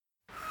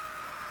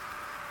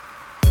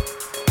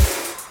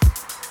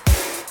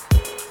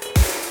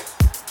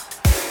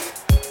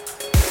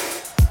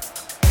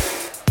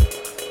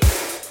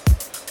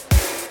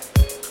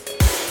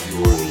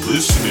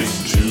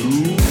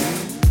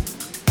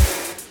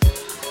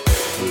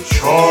The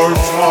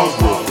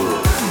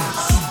Chartographers.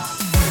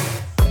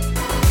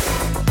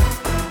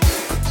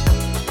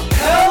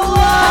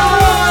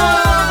 Hello,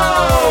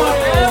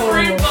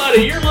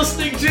 everybody! You're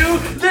listening to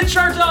The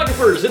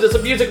Chartographers. It is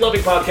a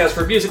music-loving podcast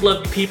for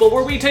music-loving people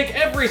where we take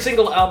every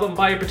single album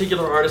by a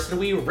particular artist and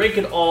we rank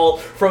it all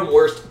from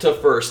worst to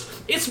first.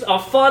 It's a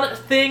fun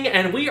thing,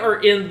 and we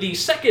are in the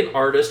second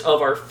artist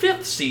of our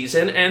 5th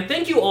season, and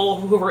thank you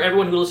all for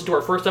everyone who listened to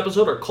our first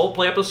episode, our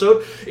Coldplay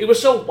episode. It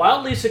was so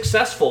wildly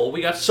successful,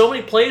 we got so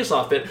many plays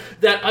off it,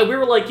 that we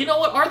were like, you know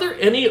what, are there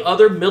any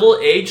other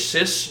middle-aged,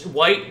 cis,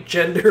 white,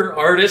 gender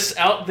artists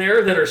out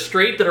there that are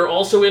straight, that are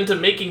also into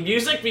making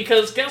music?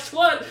 Because guess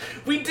what?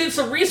 We did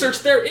some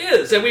research, there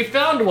is, and we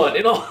found one.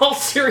 In all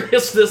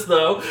seriousness,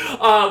 though,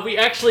 we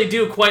actually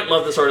do quite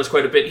love this artist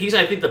quite a bit. He's,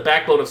 I think, the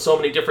backbone of so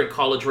many different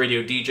college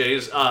radio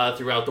DJs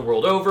throughout the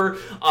world over.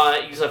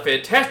 He's a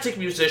fantastic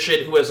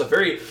musician who has a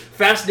very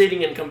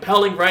fascinating and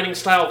compelling writing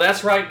style.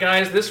 That's right,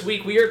 guys. This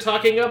week we are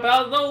talking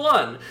about the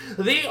one,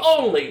 the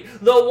only,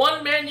 the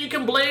one man you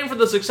can blame for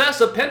the success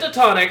of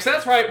Pentatonics.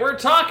 That's right, we're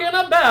talking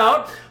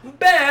about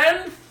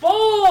Ben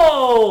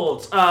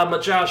Folds!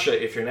 Majasha,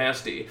 if you're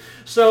nasty.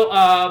 So,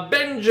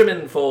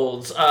 Benjamin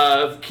Folds,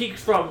 he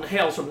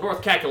hails from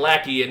North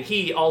Kakalaki, and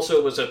he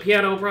also was a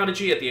piano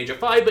prodigy at the age of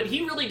 5, but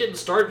he really didn't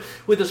start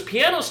with his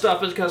piano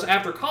stuff because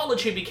after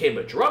college he became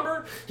a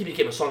drummer, he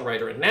became a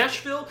songwriter in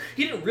Nashville.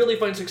 He didn't really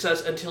find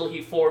success until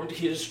he formed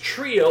his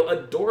trio,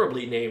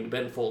 adorably named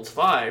Ben Folds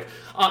 5,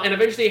 and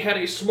eventually had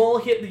a small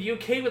hit in the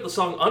UK with the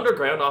song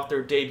Underground off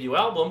their debut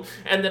album,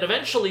 and then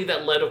eventually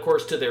that led, of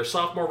course, to their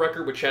sophomore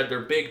record, which had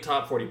their big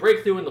top 40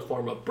 breakthrough in the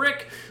form of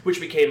Brick, which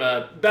became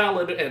a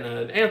ballad and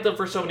an anthem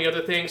for so many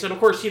other things. And of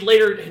course, he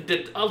later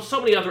did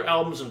so many other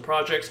albums and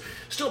projects,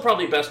 still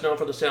probably best known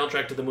for the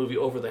soundtrack to the movie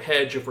Over the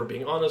Hedge, if we're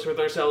being honest with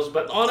ourselves.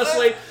 But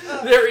honestly,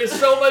 there is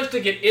so much to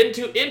get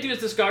into his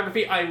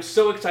discography. I'm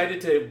so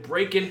excited to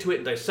break into it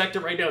and dissect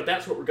it right now.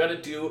 That's what we're going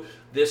to do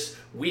this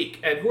week.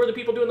 And who are the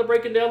people doing the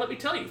breaking down? Let me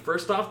tell you.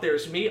 First off,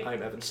 there's me.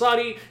 I'm Evan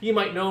Sadi. You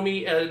might know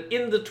me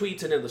in the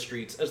tweets and in the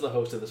streets as the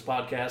host of this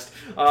podcast.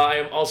 I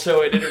am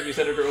also an interviews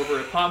editor over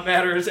at Pop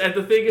Matters. And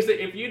the thing is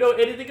that if you know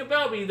anything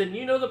about me, then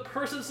you know the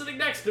person sitting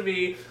next to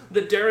me,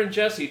 the Darren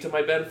Jesse to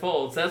my Ben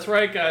Folds. That's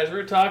right, guys.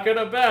 We're talking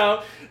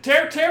about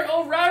Taran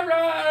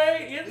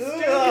O'Reilly in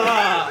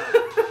studio.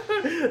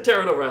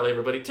 Taran O'Reilly,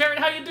 everybody. Taran,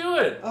 how you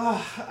doing?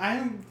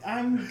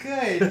 I'm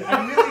good.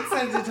 I'm really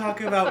excited to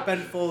talk about Ben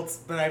Folds,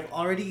 but I've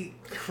already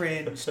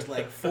cringed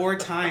like 4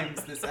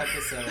 times this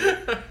episode.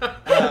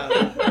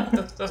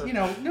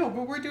 No,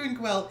 but we're doing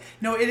well.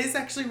 No, it is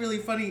actually really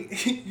funny,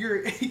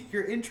 your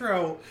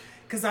intro,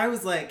 because I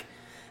was like,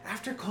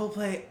 after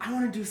Coldplay, I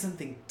want to do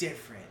something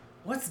different.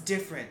 What's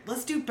different?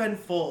 Let's do Ben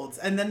Folds.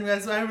 And then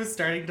as I was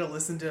starting to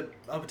listen to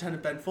a ton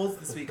of Ben Folds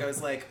this week, I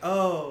was like,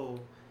 oh,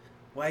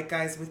 white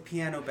guys with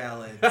piano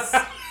ballads.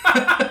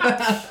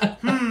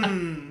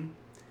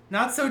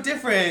 Not so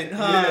different,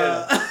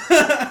 huh?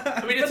 Yeah.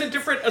 I mean, it's a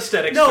different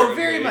aesthetic. No,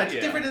 very much.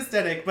 Different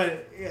aesthetic,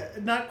 but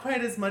not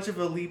quite as much of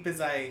a leap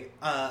as I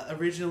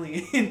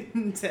originally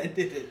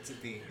intended it to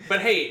be.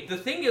 But hey, the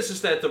thing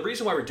is that the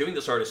reason why we're doing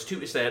this artist,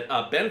 too, is that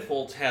Ben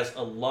Folds has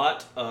a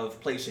lot of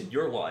place in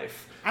your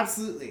life.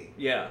 Absolutely.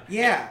 Yeah.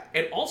 Yeah.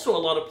 And also a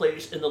lot of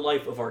place in the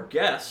life of our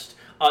guest.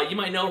 You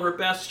might know her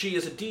best. She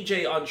is a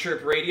DJ on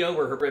Chirp Radio,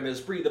 where her brand is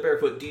Bree the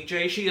Barefoot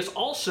DJ. She is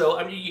also,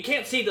 I mean, you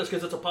can't see this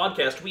because it's a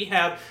podcast. We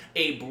have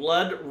a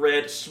blood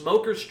red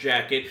smoker's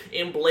jacket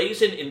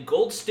emblazoned in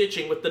gold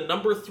stitching with the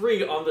number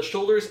 3 on the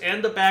shoulders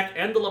and the back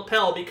and the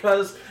lapel,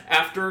 because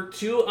after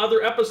 2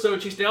 other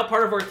episodes, she's now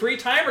part of our 3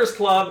 Timers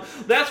Club.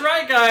 That's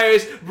right,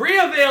 guys.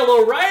 Briavael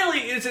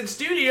O'Reilly is in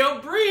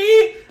studio.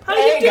 Bree, how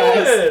you doing?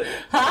 Guys.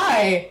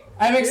 Hi.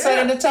 I'm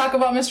excited to talk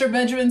about Mr.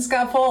 Benjamin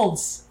Scott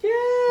Folds. Yeah.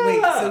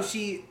 Wait, so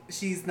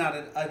she's not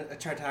a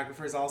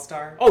Chartographers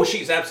All-Star? Oh,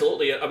 she's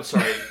absolutely. I'm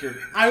sorry.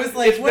 I was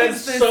like, what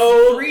is this?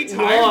 So 3 times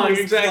long.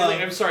 Exactly.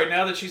 club? I'm sorry.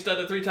 Now that she's done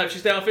it 3 times,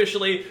 she's now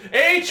officially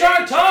a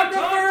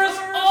Chartographers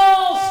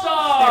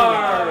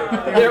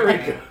All-Star. There we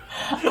go.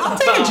 I'll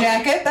take a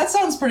jacket. That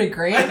sounds pretty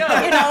great. I know.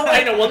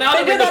 I know. Well, now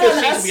that we're in the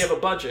 5th season, we have a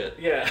budget.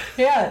 Yeah.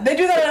 Yeah, they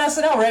do that on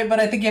SNL, right? But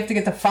I think you have to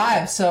get to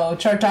 5, so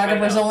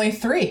Chartographers only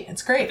 3.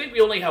 It's great. I think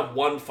we only have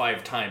 1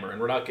 5-timer,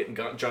 and we're not getting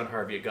John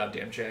Harvey a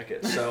goddamn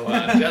jacket. So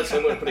that's why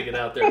we're putting it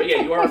out there. But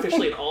yeah, you are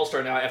officially an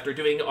all-star now after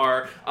doing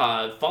our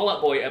Fall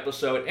Out Boy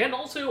episode and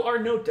also our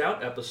No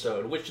Doubt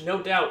episode, which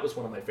No Doubt was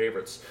one of my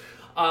favorites.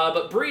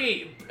 But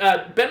Bree,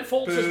 Ben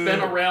Folds has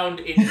been around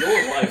in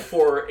your life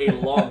for a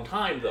long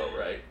time, though,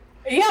 right?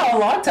 Yeah, a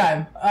long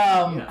time.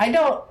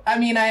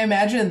 I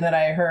imagine that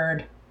I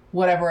heard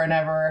Whatever and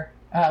Ever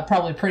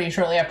probably pretty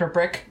shortly after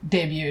Brick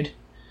debuted.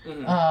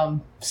 Mm-hmm.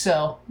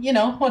 So,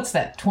 what's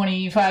that,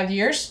 25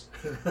 years?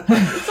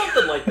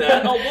 Something like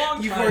that. A long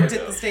time You worked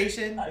ago. at the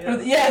station?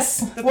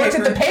 Yes, worked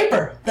at the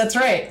paper. That's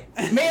right.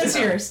 Man's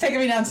here. He's taking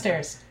me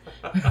downstairs.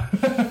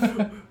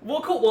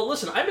 Well, cool. Well,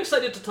 listen, I'm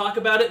excited to talk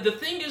about it. The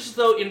thing is,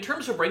 though, in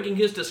terms of ranking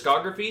his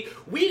discography,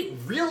 we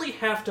really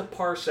have to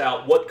parse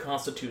out what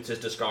constitutes his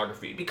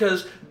discography.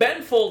 Because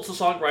Ben Folds, the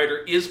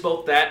songwriter, is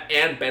both that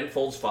and Ben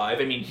Folds 5.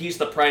 I mean, he's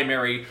the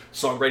primary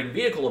songwriting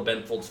vehicle of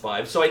Ben Folds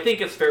 5. So I think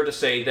it's fair to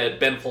say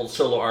that Ben Folds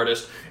solo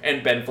artist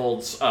and Ben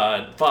Folds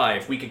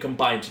 5, we can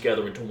combine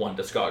together into one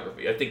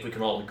discography. I think we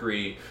can all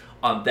agree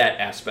on that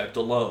aspect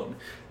alone.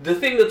 The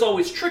thing that's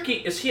always tricky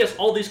is he has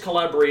all these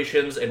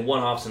collaborations and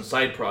one-offs and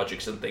side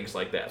projects and things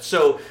like that.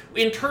 So,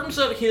 in terms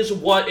of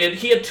and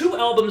he had 2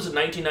 albums in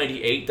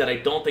 1998 that I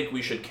don't think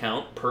we should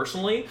count,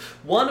 personally.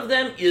 One of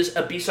them is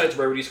a B-Sides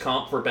Rarities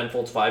comp for Ben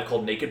Folds 5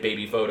 called Naked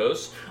Baby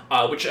Photos,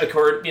 which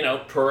occurred,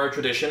 per our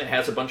tradition. It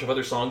has a bunch of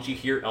other songs you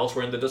hear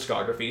elsewhere in the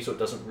discography, so it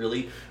doesn't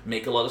really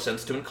make a lot of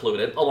sense to include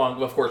it,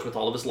 along, of course, with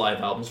all of his live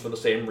albums for the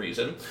same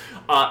reason.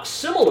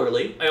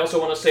 Similarly, I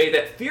also want to say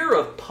that Fear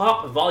of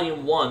Pop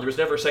Volume 1, there was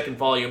never a second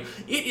volume,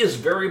 it is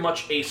very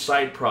much a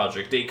side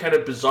project, a kind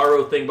of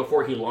bizarro thing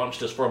before he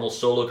launched his formal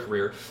solo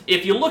career.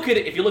 If you look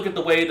at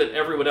the way that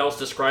everyone else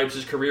describes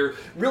his career,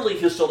 really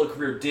his solo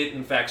career did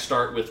in fact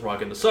start with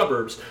Rock in the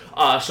Suburbs.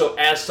 So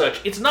as such,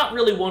 it's not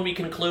really one we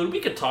conclude. We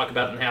could talk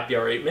about it in Happy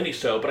Hour 8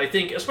 Mini-So, but I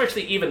think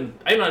especially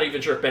I'm not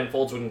even sure if Ben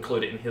Folds would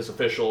include it in his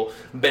official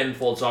Ben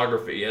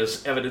Foldsography,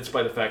 as evidenced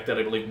by the fact that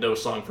I believe no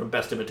song from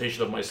Best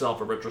Imitation of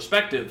Myself, a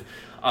retrospective,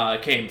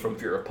 came from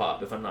Fear of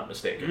Pop, if I'm not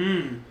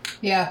mistaken.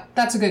 Yeah,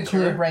 that's a good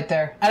clue right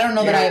there. I don't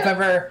know that I've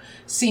ever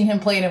seen him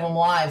play any of them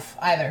live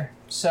either.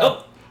 So.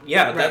 Oh,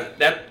 yeah,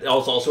 that is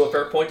also a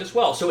fair point as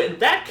well. So in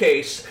that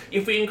case,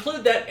 if we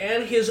include that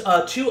and his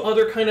 2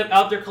 other kind of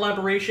out there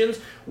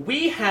collaborations,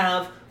 we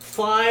have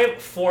 10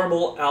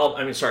 formal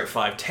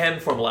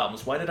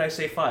albums. Why did I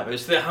say 5? I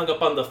just hung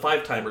up on the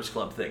 5-timers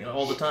club thing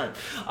all the time.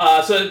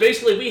 So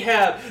basically we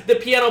have the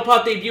piano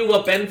pop debut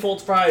of Ben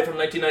Folds 5 from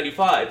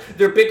 1995,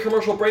 their big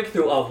commercial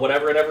breakthrough of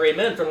Whatever and Ever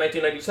Amen from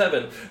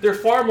 1997, their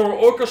far more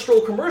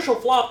orchestral commercial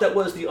flop that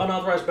was the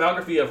unauthorized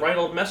biography of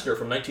Reinhold Messner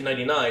from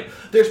 1999,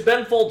 there's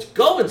Ben Folds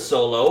going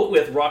solo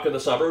with Rock in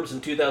the Suburbs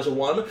in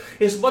 2001,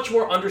 his much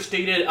more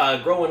understated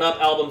Growing Up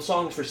album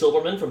Songs for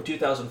Silverman from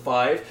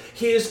 2005,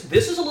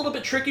 this is a little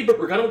bit tricky, but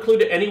we're going to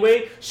include it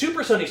anyway,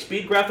 Super Sunny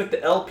Speed Graphic,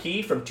 the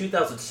LP from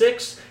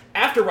 2006.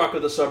 After Rock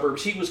of the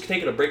Suburbs, he was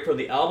taking a break from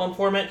the album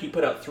format. He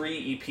put out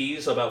 3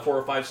 EPs, about 4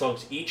 or 5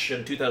 songs each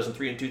in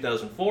 2003 and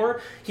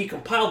 2004. He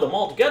compiled them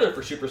all together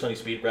for Super Sunny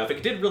Speed Graphic.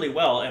 It did really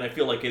well, and I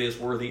feel like it is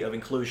worthy of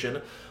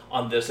inclusion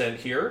on this end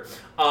here.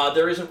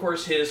 There is, of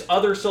course, his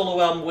other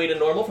solo album, Way to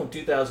Normal, from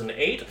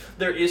 2008.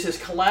 There is his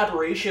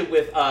collaboration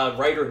with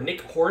writer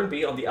Nick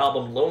Hornby on the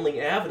album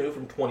Lonely Avenue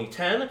from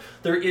 2010.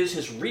 There is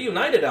his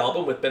reunited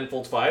album with Ben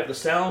Folds 5, The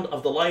Sound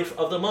of the Life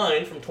of the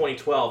Mind, from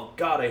 2012.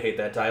 God, I hate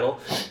that title.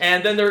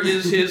 And then there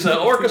is his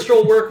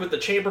orchestral work with the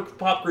chamber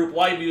pop group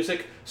Y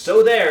Music,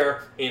 So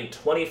There, in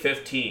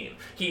 2015.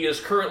 He is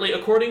currently,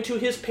 according to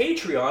his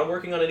Patreon,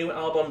 working on a new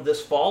album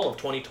this fall of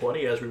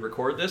 2020 as we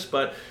record this,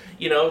 but,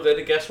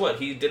 then guess what?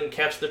 He didn't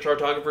catch the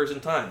Chartographers in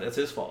time. That's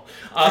his fault.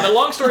 But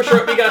long story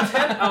short, we got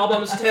 10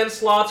 albums, 10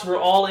 slots. We're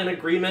all in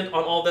agreement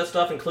on all that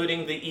stuff,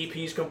 including the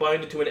EPs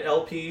combined into an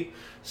LP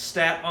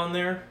stat on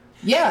there.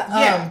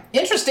 Yeah.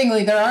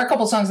 Interestingly, there are a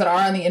couple songs that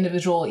are on the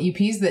individual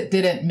EPs that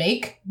didn't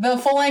make the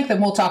full length,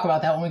 and we'll talk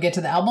about that when we get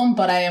to the album,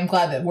 but I am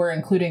glad that we're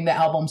including the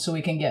album so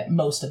we can get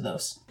most of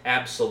those.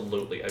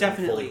 Absolutely. I'm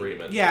in full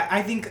agreement. Yeah,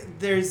 I think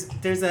there's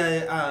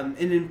an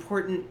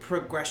important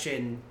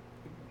progression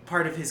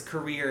part of his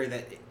career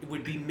that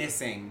would be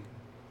missing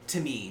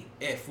to me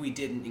if we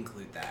didn't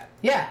include that.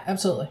 Yeah,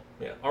 absolutely.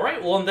 Yeah. All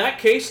right, well, in that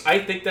case, I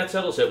think that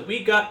settles it.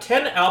 We got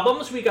 10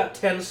 albums, we got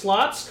 10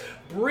 slots.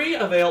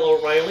 Briavael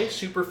O'Reilly,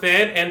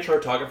 superfan, and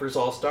Chartographers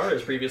All-Star,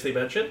 as previously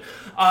mentioned.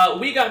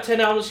 We got 10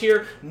 albums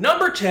here.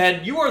 Number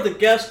 10, you are the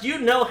guest. You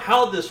know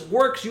how this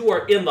works. You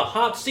are in the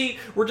hot seat.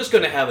 We're just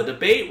going to have a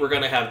debate. We're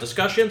going to have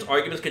discussions.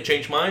 Arguments can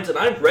change minds, and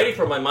I'm ready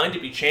for my mind to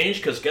be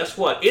changed, because guess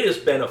what? It has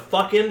been a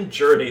fucking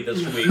journey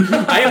this week.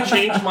 I have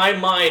changed my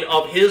mind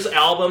of his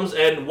albums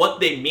and what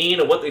they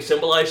mean and what they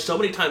symbolize so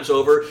many times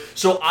over,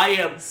 so I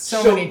am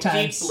so many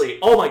times. deeply,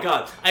 oh my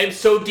god, I am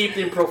so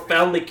deeply and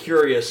profoundly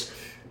curious.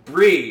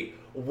 Brie,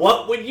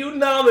 what would you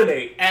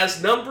nominate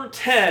as number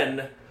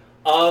 10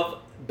 of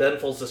Ben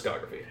Folds'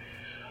 discography?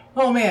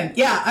 Oh man,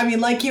 yeah, I mean,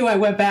 like you, I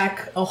went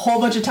back a whole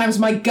bunch of times.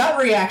 My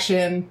gut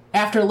reaction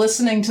after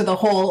listening to the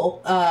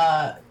whole,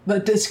 the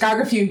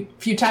discography a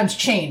few times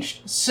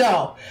changed.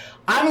 So,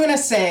 I'm gonna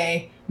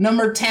say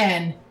number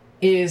 10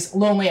 is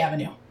Lonely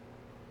Avenue.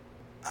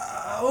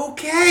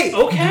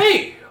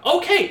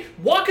 Okay,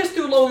 walk us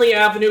through Lonely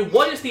Avenue.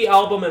 What is the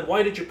album and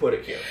why did you put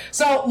it here?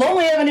 So,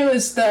 Lonely Avenue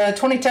is the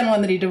 2010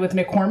 one that he did with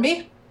Nick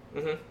Hornby.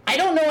 Mm-hmm. I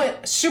don't know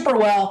it super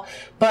well,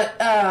 but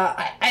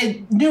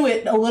I knew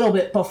it a little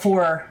bit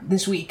before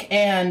this week,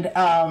 and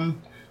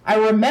I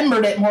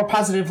remembered it more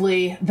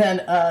positively than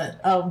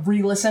a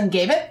re-listen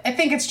gave it. I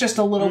think it's just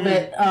a little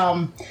bit...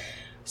 a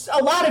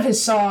lot of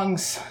his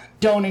songs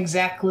don't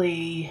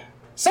exactly...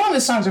 Some of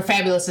his songs are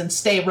fabulous and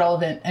stay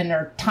relevant and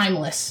are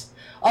timeless.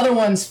 Other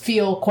ones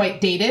feel quite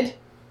dated,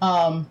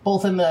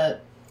 both in the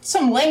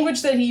some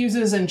language that he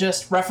uses and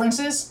just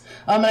references.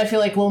 And I feel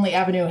like Lonely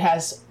Avenue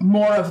has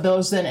more of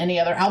those than any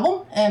other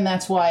album, and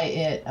that's why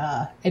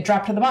it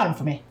dropped to the bottom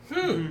for me.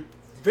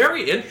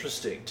 Very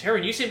interesting.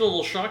 Taran, you seem a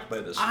little shocked by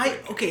this.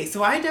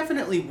 So I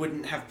definitely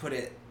wouldn't have put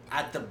it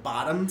at the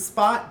bottom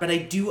spot, but I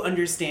do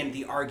understand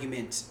the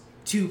argument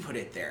to put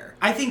it there.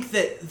 I think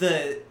that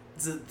the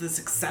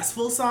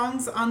successful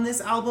songs on this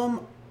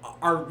album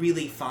are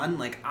really fun.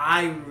 Like,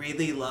 I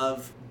really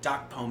love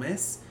Doc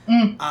Pomus.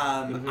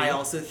 I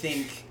also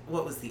think,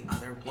 what was the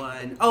other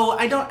one?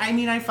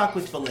 I fuck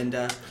with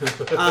Belinda.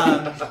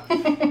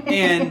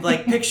 And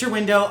like Picture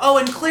Window. Oh,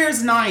 and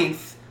Claire's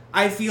Ninth.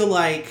 I feel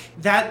like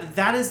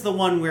that is the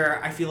one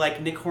where I feel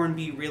like Nick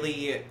Hornby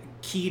really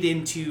keyed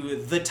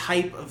into the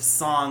type of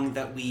song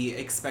that we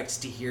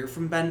expect to hear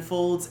from Ben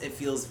Folds. It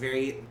feels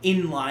very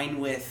in line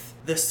with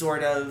the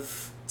sort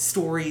of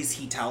stories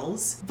he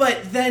tells.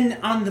 But then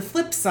on the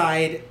flip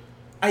side,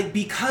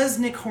 because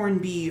Nick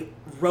Hornby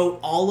wrote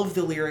all of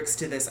the lyrics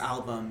to this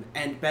album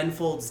and Ben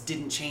Folds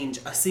didn't change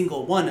a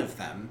single one of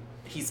them,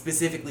 he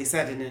specifically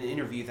said in an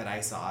interview that I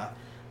saw,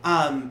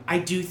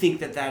 I do think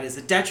that is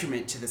a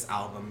detriment to this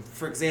album.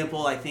 For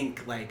example, I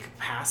think like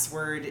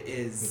Password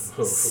is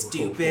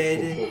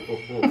stupid.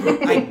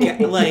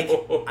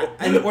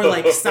 Or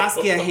like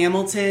Saskia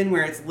Hamilton,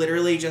 where it's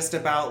literally just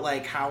about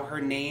like how her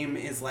name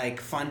is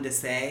like fun to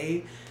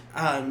say.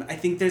 I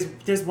think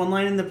there's one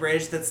line in the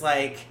bridge that's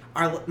like,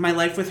 my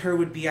life with her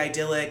would be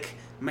idyllic.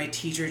 My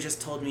teacher just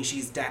told me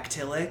she's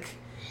dactylic.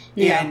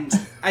 Yeah. And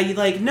I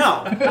like,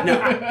 no.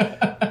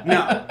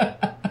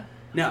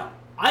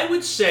 I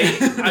would say,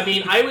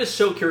 I was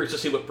so curious to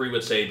see what Brie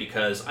would say,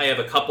 because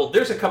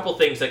there's a couple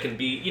things that can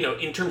be,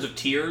 in terms of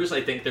tiers,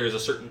 I think there's a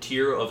certain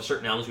tier of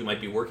certain albums we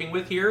might be working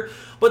with here.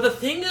 But the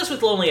thing is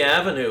with Lonely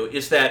Avenue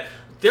is that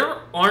there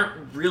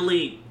aren't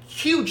really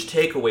huge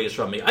takeaways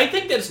from me. I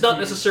think that it's not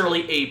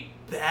necessarily a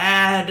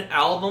bad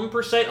album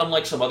per se,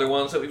 unlike some other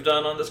ones that we've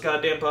done on this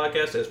goddamn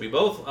podcast, as we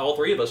all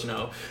three of us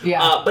know.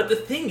 Yeah. But the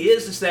thing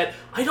is that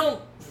I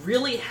don't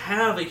really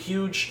have a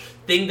huge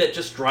thing that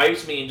just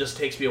drives me and just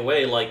takes me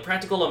away. Like,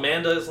 Practical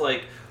Amanda is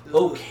like,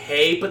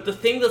 okay, but the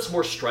thing that's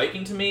more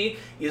striking to me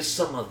is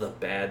some of the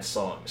bad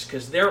songs,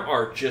 because there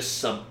are just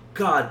some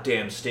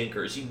goddamn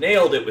stinkers. You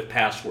nailed it with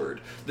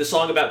Password. The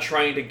song about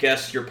trying to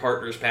guess your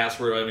partner's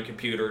password on a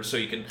computer so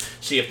you can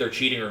see if they're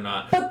cheating or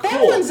not. But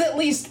that one's at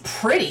least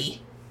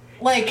pretty.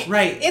 Like,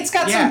 right. It's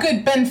got some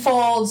good Ben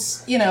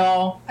Folds,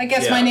 I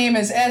guess my name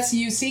is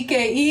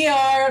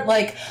Sucker.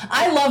 Like,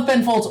 I love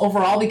Ben Folds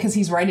overall because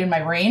he's right in my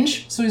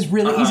range, so he's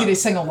really easy to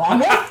sing along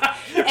with.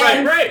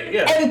 Right,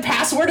 yeah. And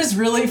Password is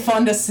really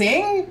fun to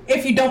sing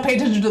if you don't pay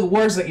attention to the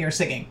words that you're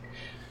singing.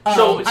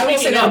 So I will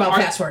say that about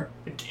Password.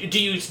 Do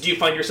you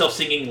find yourself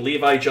singing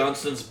Levi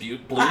Johnston's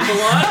Blues a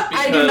lot?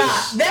 I do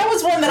not. That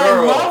was one that I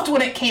loved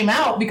when it came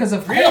out because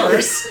of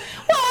course.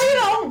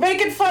 Well,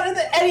 making fun of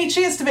any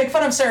chance to make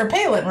fun of Sarah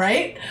Palin,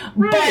 right?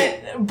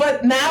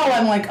 But now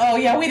I'm like, oh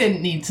yeah, we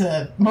didn't need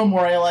to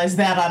memorialize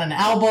that on an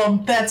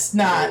album. That's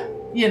not,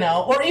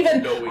 or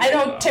even I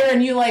know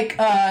Taran, you like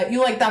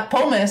Doc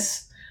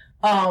Pomus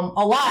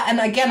a lot, and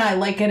again, I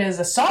like it as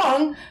a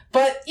song,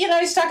 but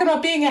he's talking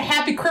about being a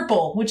happy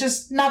cripple, which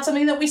is not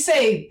something that we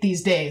say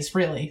these days,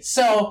 really.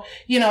 So,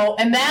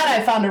 and that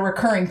I found a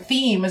recurring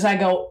theme as I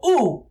go,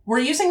 ooh, we're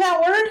using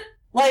that word?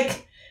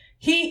 Like,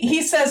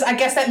 he says, I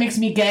guess that makes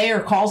me gay, or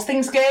calls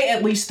things gay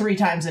at least 3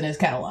 times in his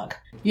catalog,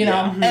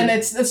 and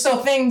it's so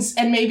things,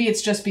 and maybe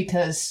it's just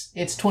because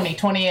it's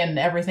 2020 and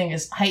everything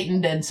is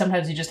heightened and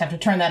sometimes you just have to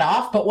turn that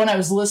off. But when I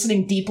was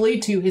listening deeply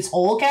to his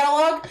whole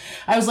catalog,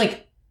 I was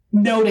like,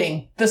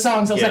 noting the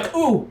songs. I was like,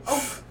 ooh.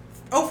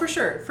 Oh, for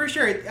sure.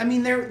 I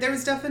mean, there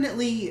was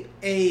definitely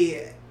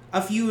a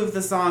few of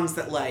the songs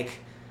that, like,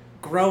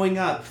 growing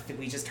up, that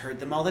we just heard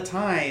them all the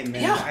time,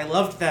 and I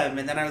loved them,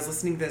 and then I was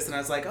listening to this, and I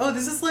was like, oh,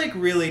 this is, like,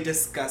 really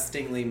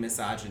disgustingly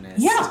misogynist.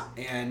 Yeah.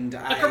 And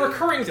like a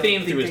recurring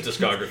theme through his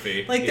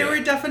discography. Like, there were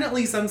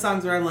dedefinitely some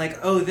songs where I'm like,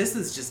 oh, this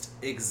is just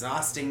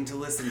exhausting to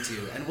listen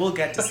to, and we'll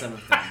get to some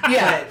of them.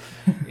 Yeah.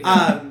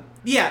 But,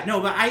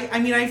 but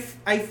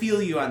I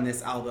feel you on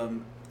this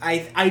album.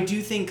 I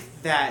do think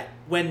that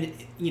when,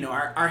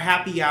 our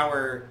happy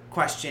hour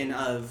question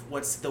of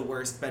what's the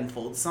worst Ben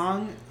Folds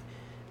song,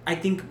 I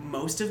think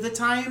most of the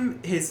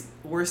time his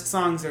worst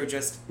songs are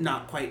just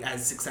not quite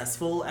as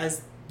successful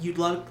as you'd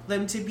love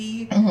them to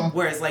be. Mm-hmm.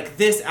 Whereas, like,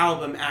 this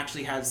album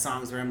actually has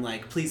songs where I'm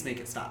like, please make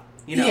it stop.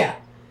 Yeah.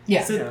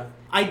 So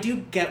I do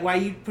get why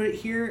you'd put it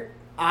here.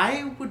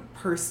 I would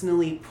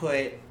personally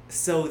put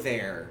So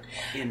There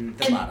in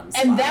the bottom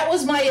spot. And that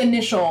was my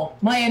initial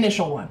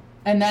one.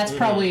 And that's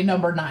probably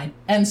number 9.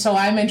 And so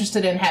I'm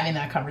interested in having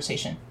that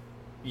conversation.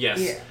 Yes.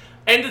 Yeah.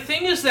 And the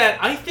thing is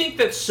that I think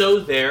that So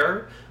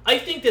There I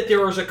think that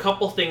there is a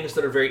couple things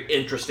that are very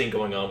interesting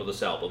going on with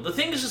this album. The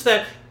thing is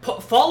that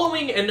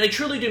following, and I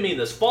truly do mean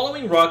this,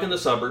 following Rock in the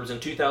Suburbs in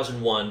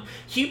 2001,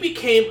 he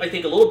became, I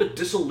think, a little bit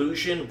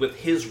disillusioned with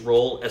his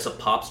role as a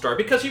pop star,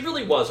 because he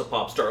really was a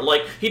pop star.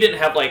 Like, he didn't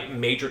have, like,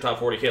 major top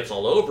 40 hits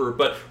all over,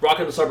 but Rock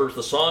in the Suburbs,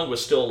 the song,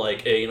 was still,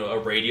 like, a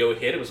radio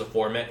hit. It was a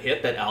format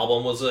hit. That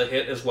album was a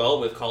hit as well,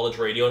 with college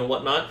radio and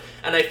whatnot.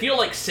 And I feel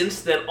like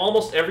since then,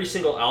 almost every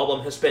single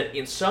album has been,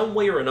 in some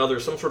way or another,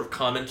 some sort of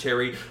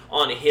commentary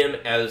on him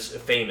as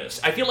famous.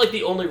 I feel like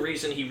the only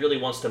reason he really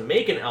wants to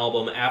make an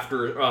album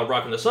after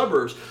Rock in the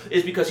Suburbs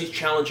is because he's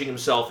challenging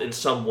himself in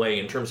some way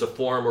in terms of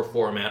form or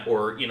format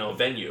or,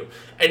 venue.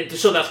 And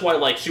so that's why,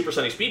 like,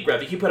 Supersonic Speed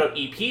Graphic, he put out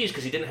EPs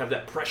because he didn't have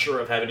that pressure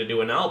of having to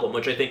do an album,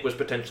 which I think was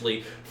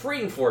potentially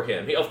freeing for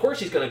him. Of course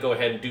he's going to go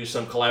ahead and do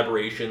some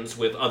collaborations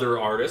with other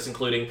artists,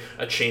 including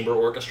a chamber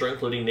orchestra,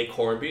 including Nick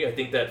Hornby. I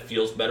think that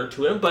feels better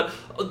to him. But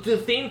the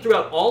theme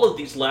throughout all of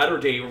these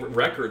latter-day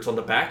records on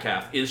the back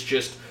half is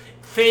just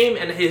fame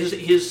and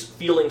his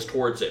feelings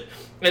towards it.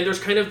 And there's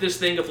kind of this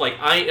thing of, like,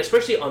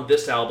 especially on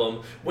this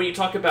album, when you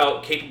talk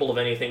about Capable of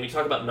Anything, when you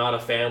talk about Not a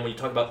Fan, when you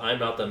talk about I'm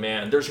Not the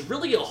Man, there's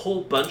really a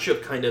whole bunch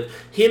of kind of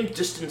him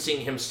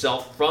distancing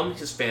himself from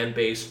his fan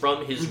base,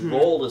 from his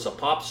role as a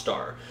pop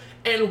star.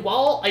 And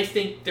while I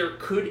think there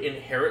could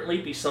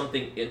inherently be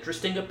something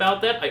interesting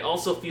about that, I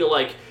also feel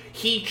like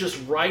he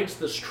just rides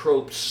this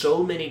trope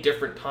so many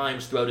different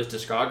times throughout his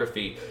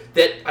discography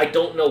that I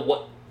don't know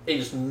what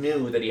is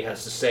new that he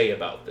has to say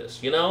about this,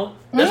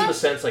 That's the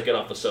sense I get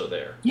off the So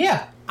There.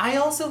 Yeah. I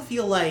also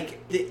feel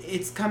like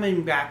it's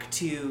coming back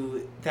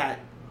to that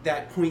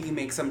point you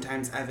make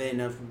sometimes,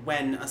 Evan, of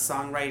when a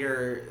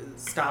songwriter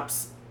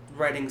stops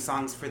writing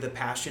songs for the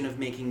passion of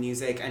making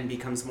music and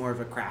becomes more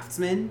of a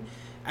craftsman.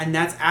 And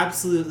that's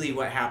absolutely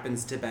what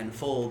happens to Ben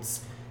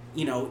Folds.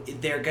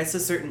 There gets a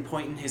certain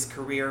point in his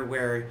career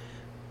where,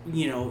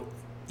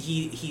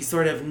 he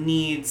sort of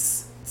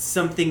needs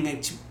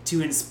something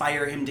to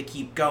inspire him to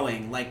keep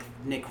going, like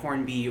Nick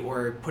Hornby,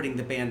 or putting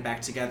the band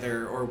back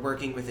together, or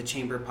working with a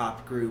chamber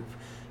pop group.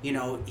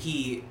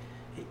 He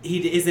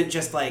isn't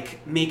just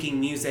like making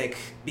music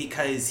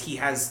because he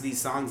has these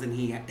songs in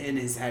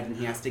his head and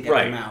he has to get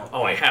them out.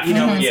 Oh, I have to.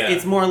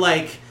 It's more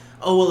like,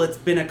 oh well, it's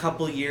been a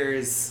couple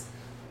years.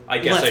 I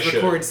guess let's I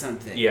should record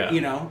something.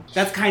 Yeah.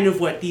 That's kind of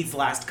what these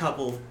last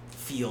couple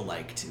feel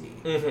like to me.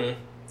 Mm-hmm.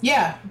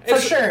 Yeah, for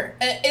sure.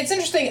 It's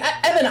interesting.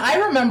 Evan, I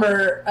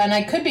remember, and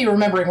I could be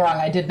remembering wrong,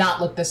 I did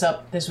not look this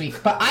up this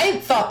week, but I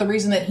thought the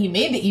reason that he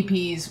made the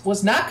EPs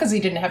was not because he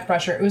didn't have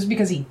pressure, it was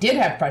because he did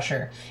have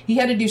pressure. He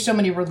had to do so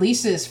many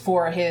releases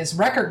for his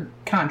record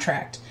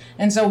contract.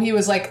 And so he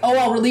was like, oh,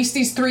 I'll release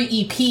these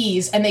 3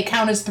 EPs, and they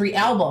count as 3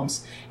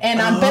 albums. And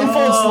on Ben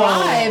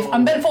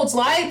Folds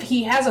Live,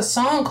 he has a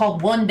song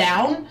called One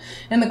Down,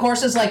 and the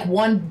chorus is like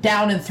 1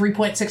 down and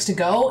 3.6 to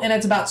go, and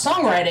it's about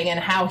songwriting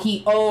and how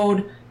he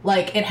owed,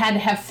 like, it had to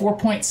have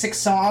 4.6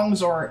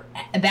 songs, or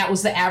that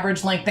was the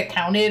average length that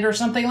counted, or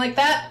something like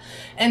that.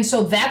 And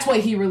so that's why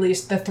he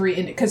released the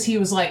 3, because he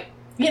was like,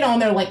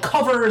 and they're like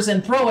covers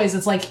and throwaways,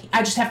 it's like, I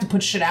just have to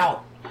put shit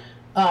out.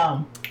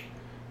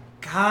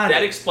 God.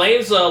 That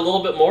explains a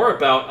little bit more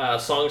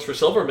about Songs for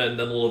Silverman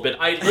than a little bit.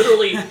 I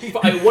literally,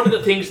 one of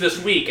the things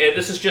this week, and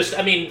this is just,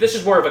 this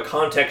is more of a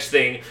context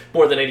thing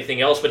more than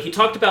anything else, but he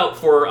talked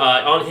about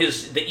on the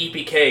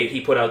EPK,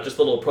 he put out just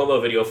a little promo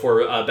video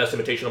for Best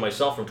Imitation of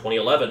Myself from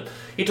 2011.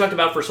 He talked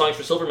about for Songs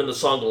for Silverman, the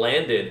song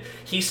Landed.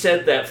 He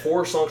said that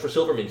for Songs for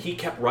Silverman, he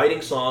kept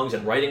writing songs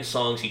and writing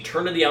songs. He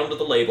turned the album to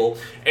the label,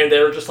 and they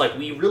were just like,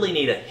 we really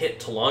need a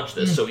hit to launch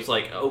this. So he's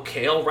like,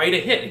 okay, I'll write a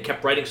hit. He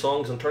kept writing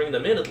songs and turning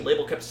them in, and the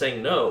label kept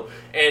saying no.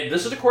 And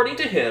this is according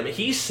to him.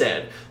 He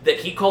said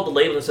that he called the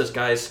label and says,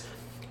 guys,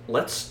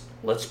 let's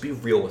be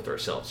real with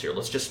ourselves here.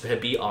 Let's just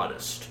be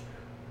honest.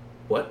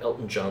 What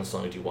Elton John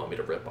song do you want me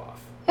to rip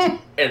off?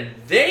 And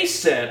they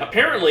said,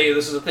 apparently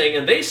this is a thing,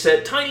 and they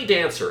said Tiny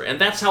Dancer, and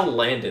that's how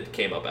Landed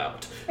came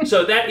about.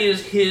 So that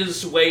is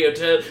his way of...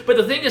 But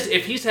the thing is,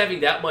 if he's having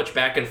that much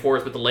back and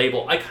forth with the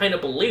label, I kind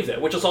of believe that,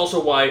 which is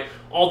also why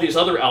all these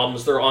other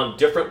albums, they're on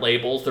different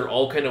labels, they're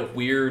all kind of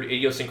weird,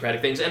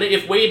 idiosyncratic things, and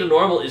if Way to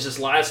Normal is his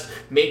last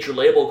major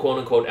label,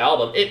 quote-unquote,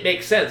 album, it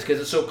makes sense, because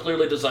it's so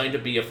clearly designed to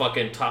be a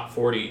fucking top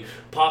 40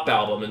 pop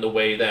album in the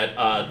way that,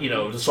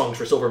 the Songs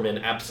for Silverman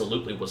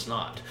absolutely was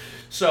not.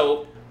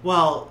 So...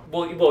 Well,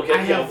 I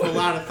have a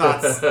lot of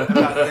thoughts about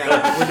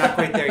that. We're not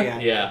quite there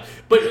yet. Yeah.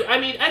 But,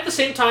 at the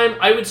same time,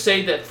 I would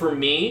say that for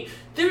me,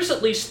 there's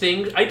at least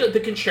things...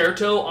 the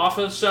concerto off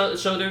of So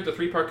There, the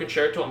 3-part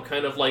concerto, I'm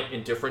kind of,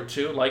 indifferent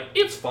to.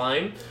 It's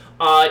fine.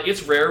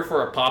 It's rare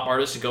for a pop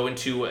artist to go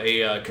into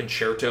a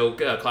concerto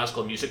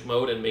classical music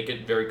mode and make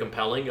it very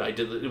compelling. I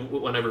did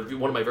one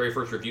of my very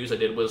first reviews I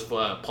did was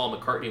Paul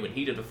McCartney when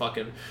he did a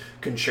fucking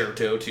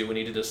concerto too, when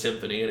he did a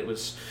symphony, and it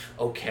was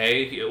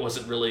okay. It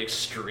wasn't really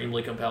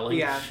extremely compelling.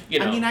 Yeah,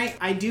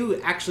 I do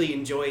actually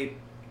enjoy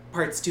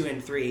parts 2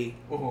 and 3,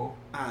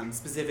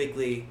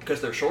 specifically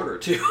because they're shorter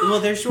too. Well,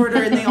 they're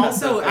shorter, and they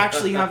also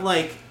actually have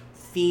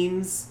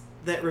themes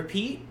that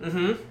repeat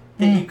that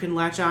you can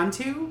latch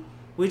onto.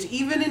 which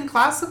even in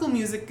classical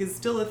music is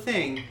still a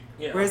thing.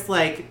 Yeah. Whereas,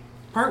 like,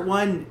 part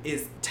 1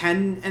 is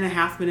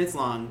 10.5 minutes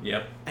long.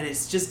 Yep. And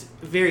it's just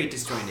very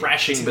disjointed.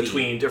 Crashing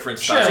between different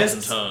styles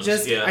and tones.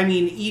 I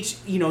mean, each,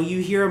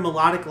 you hear a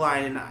melodic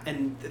line,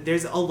 and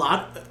there's a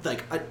lot,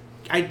 like,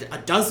 a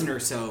dozen or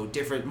so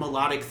different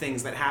melodic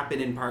things that happen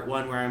in part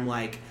 1 where I'm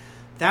like,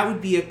 that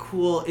would be a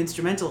cool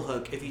instrumental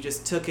hook if you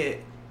just took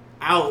it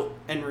out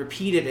and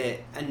repeated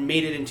it and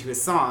made it into a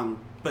song,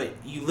 but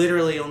you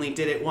literally only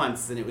did it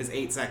once and it was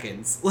 8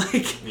 seconds.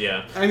 Like,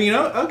 yeah. I mean,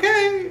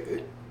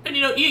 okay. And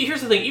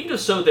here's the thing, even if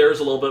So There's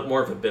a little bit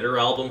more of a bitter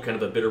album, kind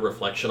of a bitter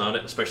reflection on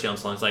it, especially on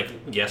songs like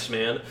Yes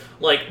Man.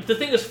 Like, the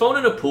thing is, Phone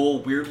in a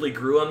Pool weirdly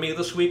grew on me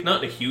this week,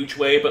 not in a huge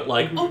way, but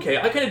like, okay,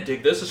 I kind of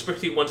dig this,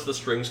 especially once the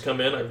strings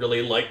come in. I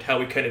really liked how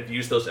we kind of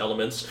used those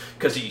elements,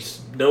 because he's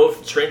no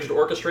stranger to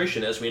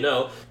orchestration, as we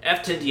know.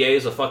 F10DA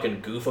is a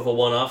fucking goof of a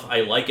one-off.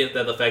 I like it,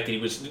 that the fact that he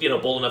was,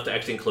 bold enough to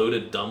actually include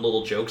a dumb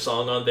little joke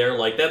song on there,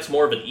 like, that's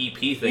more of an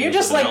EP thing. You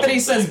just like that he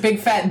says Big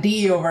Fat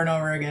D over and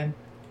over again.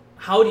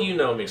 How do you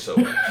know me so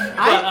well?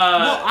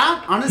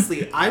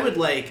 Honestly, I would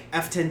like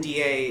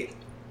F10DA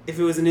if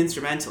it was an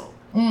instrumental.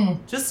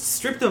 Just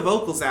strip the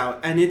vocals out,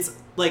 and it's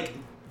like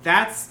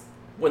that's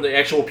when the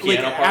actual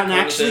piano part and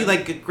comes actually in.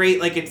 like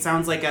great, like it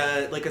sounds like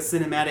a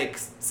cinematic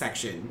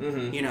section,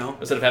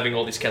 instead of having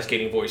all these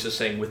cascading voices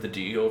saying with the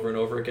D over and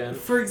over again,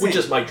 for example, which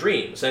is my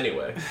dreams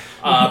anyway.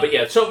 But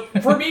yeah, so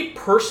for me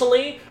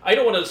personally, I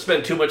don't want to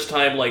spend too much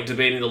time like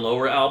debating the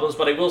lower albums,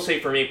 but I will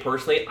say for me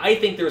personally, I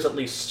think there's at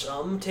least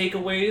some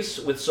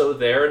takeaways with So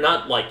There,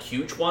 not like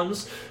huge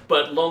ones,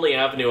 but Lonely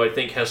Avenue I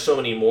think has so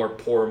many more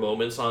poor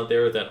moments on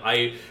there that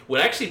I would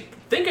actually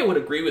think I would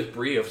agree with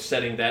Brie of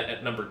setting that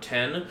at number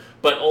 10,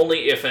 but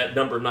only if at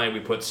number 9 we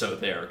put So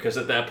There, because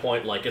at that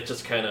point, like, it's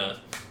just kind of...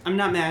 I'm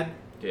not mad.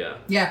 Yeah.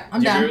 Yeah, I'm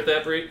Do you down. agree with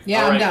that, Brie?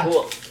 Yeah, all right, I'm down.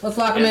 Cool. Let's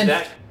lock him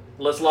in.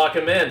 Let's lock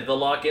him in. The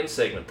lock-in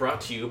segment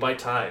brought to you by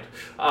Tide.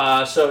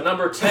 So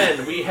number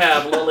 10, we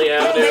have Lonely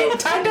Avenue. Oh,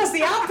 Tide does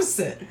the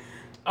opposite.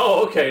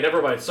 Oh, okay.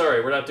 Never mind.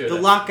 Sorry, we're not doing the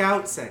that.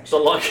 lockout section.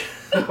 The lock.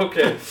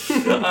 Okay.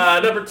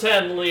 Number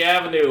 10, Lonely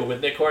Avenue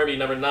with Nick Hornby.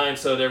 Number 9,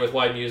 So There with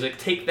Wide Music.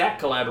 Take That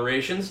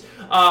collaborations.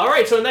 All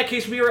right. So in that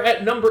case, we are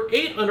at number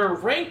 8 on our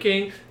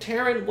ranking.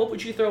 Taran, what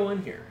would you throw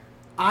in here?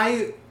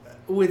 I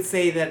would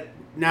say that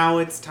now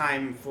it's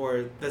time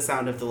for The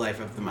Sound of the Life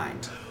of the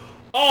Mind.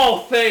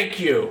 Oh, thank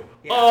you.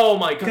 Yeah. Oh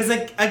my god. Because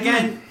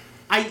again,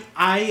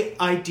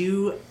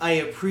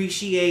 I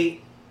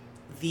appreciate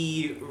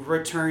the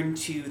return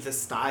to the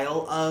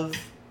style of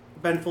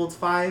Ben Folds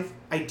 5.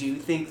 I do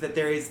think that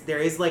there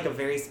is like a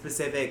very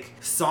specific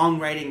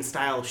songwriting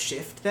style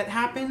shift that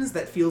happens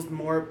that feels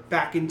more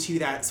back into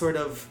that sort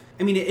of,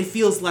 I mean, it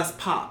feels less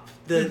pop.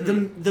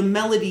 The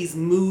melodies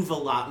move a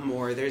lot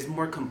more. There's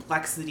more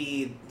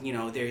complexity,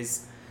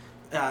 there's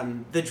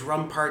the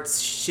drum parts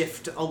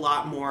shift a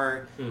lot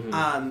more.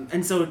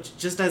 And so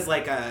just as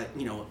like a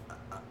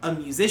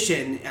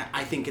musician,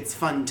 I think it's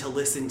fun to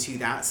listen to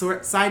that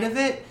side of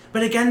it.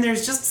 But again,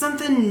 there's just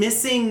something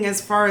missing as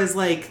far as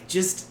like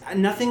just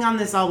nothing on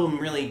this album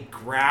really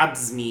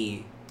grabs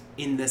me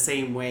in the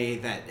same way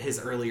that his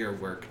earlier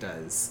work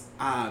does.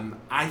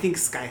 I think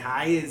Sky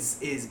High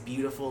is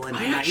beautiful and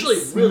nice. I actually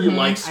really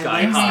like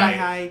Sky High. Sky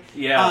High.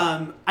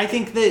 Yeah. I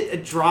think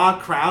that Draw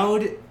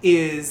Crowd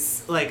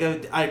is like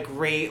a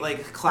great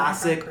like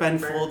classic Ben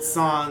Folds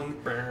song.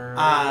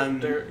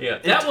 Yeah,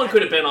 that one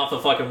could have been off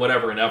of fucking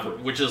Whatever and Ever,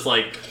 which is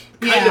like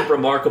kind of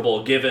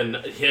remarkable given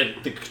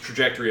the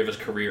trajectory of his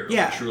career.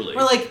 Yeah, truly.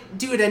 Or like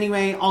Do It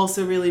Anyway,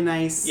 also really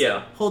nice.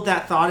 Yeah. Hold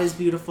That Thought is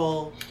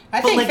beautiful.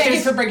 I think Thank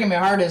You for Breaking My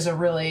Heart is a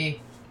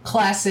really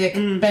classic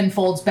Ben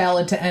Folds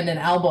ballad to end an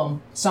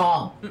album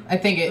song. I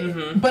think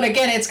it, but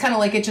again, it's kind of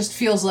like it just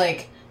feels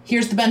like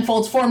here's the Ben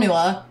Folds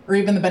formula, or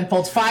even the Ben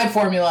Folds 5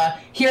 formula.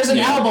 Here's an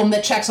album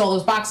that checks all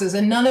those boxes,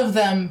 and none of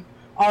them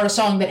are a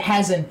song that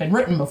hasn't been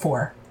written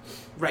before.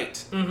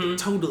 Right.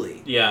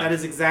 Totally. Yeah. That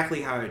is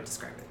exactly how I would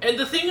describe it. And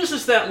the thing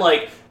is that,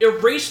 like,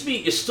 Erase Me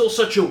is still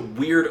such a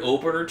weird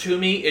opener to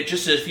me. It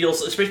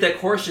feels, especially that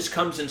chorus just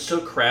comes in so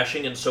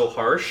crashing and so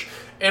harsh.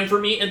 And for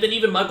me, and then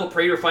even Michael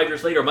Prater 5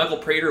 years later, Michael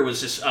Prater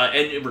was this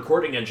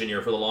recording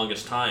engineer for the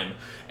longest time.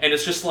 And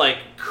it's just like,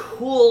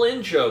 cool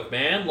in-joke,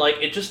 man. Like,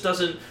 it just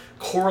doesn't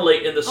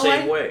correlate in the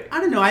same way.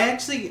 I don't know. I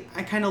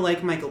kind of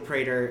like Michael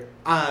Prater.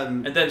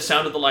 And then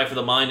Sound of the Life of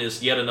the Mind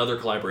is yet another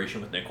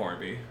collaboration with Nick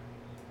Hornby.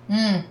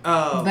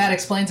 Oh. That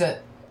explains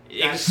it.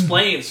 It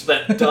explains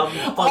that dumb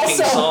fucking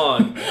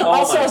song.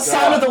 Oh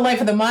Sound of the Life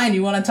of the Mind,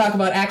 you want to talk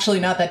about actually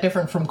not that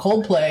different from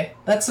Coldplay.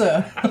 That's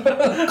a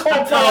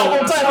Coldplay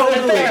album title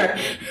right there.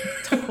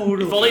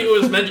 Totally. If only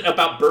it was meant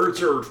about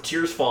birds or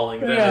tears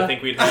falling, then I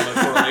think we'd have a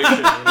correlation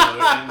in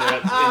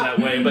that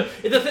way. But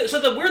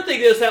so the weird thing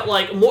is that,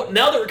 like,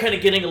 now that we're kind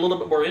of getting a little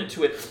bit more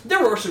into it,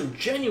 there are some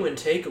genuine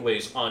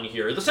takeaways on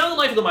here. The Sound of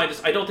the Life of the Mind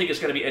I don't think it's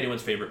going to be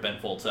anyone's favorite Ben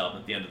Folds album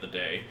at the end of the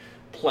day.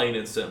 Plain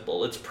and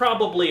simple. It's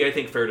probably, I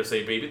think, fair to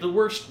say, maybe the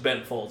worst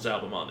Ben Folds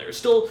album on there. It's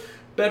still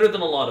better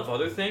than a lot of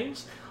other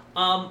things.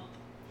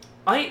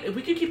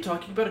 We could keep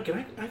talking about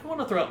it. I want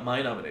to throw out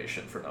my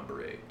nomination for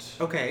number 8.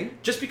 Okay.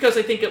 Just because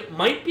I think it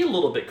might be a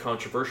little bit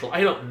controversial.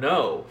 I don't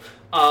know.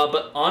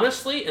 But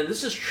honestly, and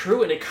this is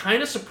true, and it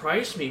kind of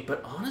surprised me,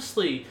 but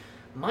honestly,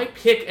 my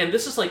pick, and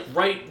this is like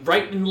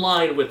right in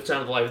line with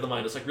Sound of the Life of the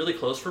Mind, it's like really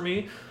close for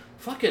me.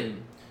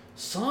 Fucking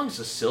Songs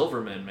of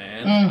Silverman,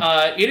 man.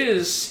 It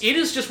is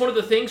just one of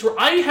the things where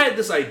I had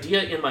this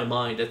idea in my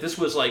mind that this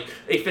was like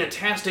a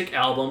fantastic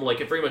album,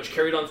 like it very much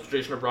carried on the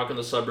tradition of Rock in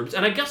the Suburbs,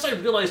 and I guess I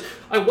realized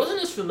I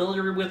wasn't as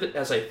familiar with it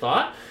as I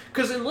thought,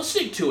 because in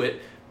listening to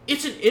it,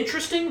 it's an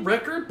interesting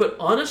record, but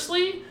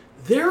honestly,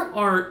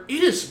 it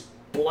is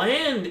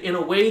bland in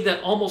a way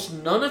that almost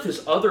none of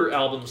his other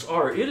albums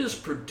are. It is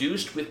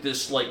produced with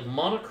this like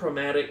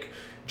monochromatic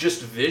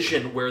just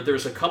vision where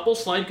there's a couple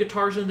slide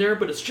guitars in there,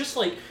 but it's just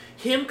like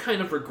him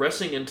kind of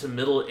regressing into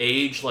middle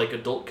age, like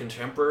adult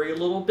contemporary a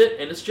little bit,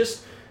 and it's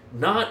just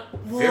not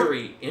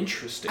very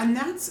interesting. And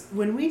that's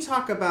when we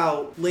talk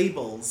about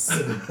labels.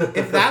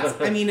 If that's,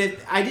 I mean,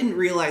 I didn't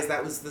realize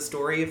that was the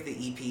story of the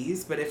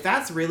EPs, but if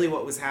that's really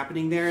what was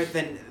happening there,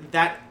 then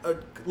that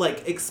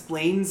like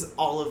explains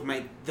all of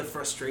the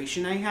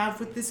frustration I have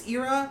with this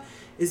era,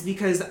 is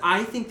because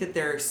I think that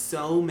there are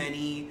so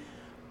many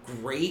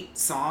great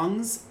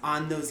songs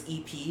on those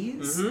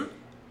EPs,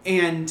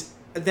 and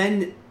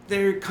then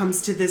there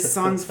comes to this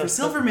Songs for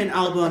Silverman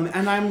album,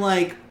 and I'm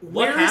like,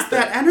 where's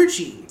that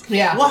energy?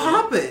 Yeah. What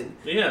happened?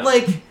 Yeah.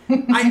 Like,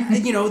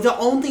 the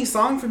only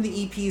song from the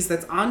EPs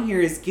that's on here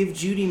is Give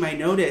Judy My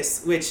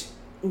Notice, which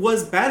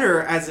was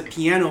better as a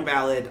piano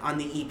ballad on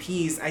the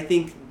EPs. I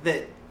think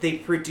that they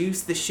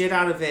produced the shit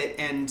out of it,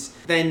 and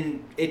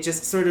then it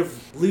just sort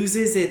of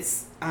loses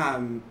its...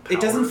 it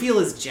doesn't feel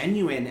as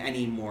genuine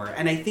anymore.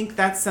 And I think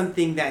that's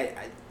something that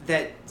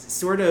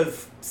sort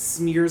of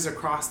smears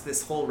across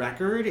this whole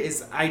record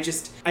is I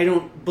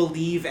don't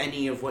believe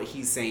any of what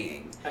he's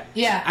saying.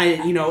 Yeah.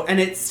 And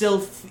it's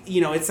still,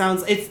 it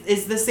sounds,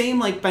 it's the same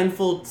like Ben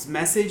Folds'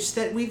 Message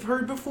that we've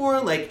heard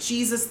before. Like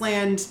Jesus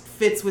Land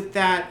fits with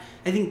that.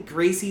 I think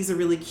Gracie's a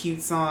really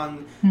cute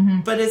song.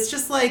 Mm-hmm. But it's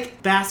just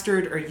like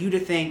Bastard or You to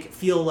Think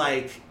feel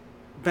like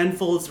Ben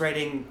Folds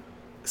writing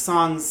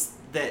songs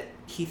that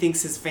he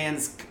thinks his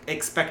fans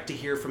expect to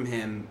hear from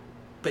him,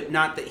 but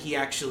not that he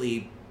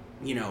actually,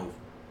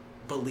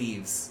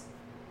 believes.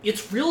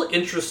 It's real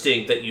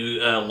interesting that you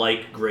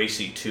like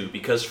Gracie, too,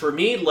 because for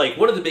me, like,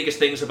 one of the biggest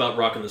things about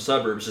Rock in the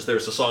Suburbs is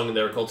there's a song in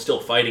there called Still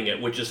Fighting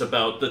It, which is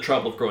about the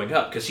trouble of growing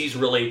up, because he's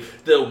really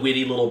the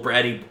witty little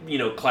bratty,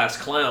 class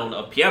clown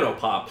of piano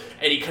pop,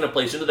 and he kind of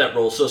plays into that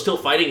role. So Still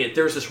Fighting It,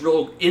 there's this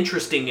real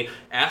interesting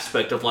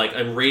aspect of, like,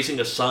 I'm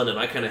raising a son, and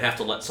I kind of have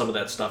to let some of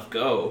that stuff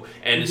go,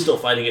 and Still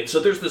Fighting It. So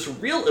there's this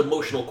real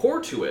emotional core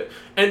to it.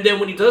 And then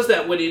when he does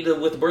that, with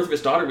the birth of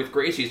his daughter with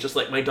Gracie, it's just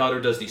like, my daughter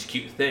does these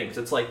cute things.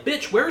 It's like,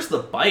 bitch, where's the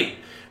bite?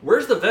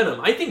 Where's the venom?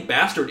 I think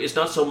Bastard is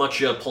not so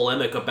much a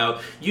polemic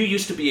about, you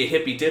used to be a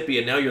hippy-dippy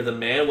and now you're the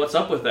man, what's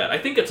up with that? I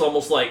think it's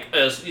almost like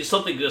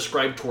something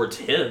described towards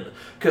him,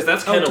 because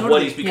that's kind of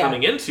what he's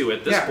becoming into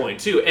at this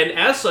point, too. And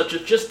as such,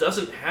 it just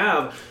doesn't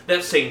have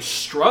that same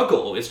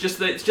struggle. It's just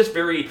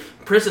very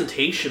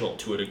presentational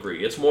to a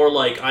degree. It's more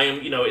like, I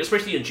am,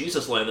 especially in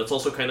Jesus Land, that's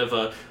also kind of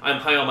a, I'm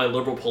high on my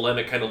liberal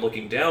polemic kind of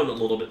looking down a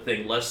little bit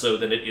thing, less so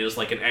than it is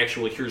like an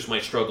actual, here's my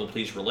struggle,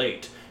 please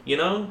relate.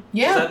 Yeah.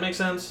 Does that make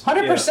sense?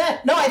 100%.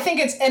 Yeah. No, I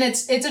think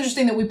it's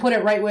interesting that we put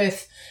it right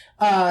with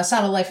Sound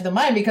of the Life of the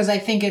Mind, because I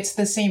think it's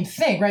the same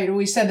thing, right?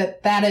 We said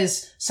that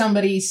is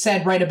somebody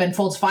said write a Ben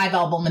Folds 5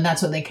 album, and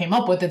that's what they came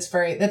up with. That's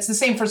the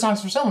same for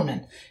Songs for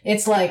Silverman.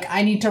 It's like,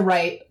 I need to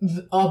write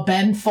a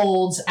Ben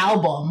Folds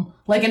album,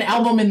 like an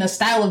album in the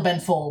style of Ben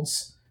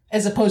Folds,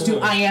 as opposed to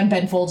I am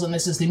Ben Folds and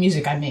this is the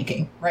music I'm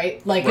making,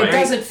 right? Like, It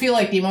doesn't feel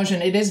like the emotion.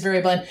 It is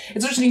very bland.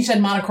 It's interesting you said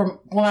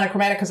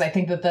monochromatic, because I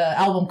think that the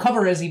album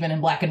cover is even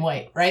in black and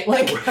white, right?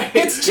 Like,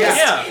 it's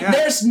just,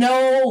 there's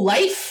no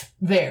life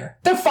there.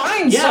 They're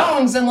fine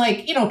songs, and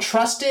like,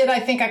 Trusted, I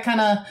think I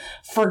kind of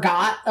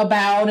forgot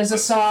about as a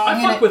song.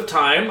 I fuck with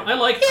Time. I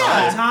like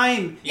Time.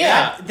 Time.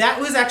 Yeah. That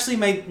was actually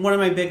one of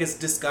my biggest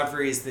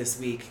discoveries this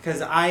week,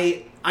 because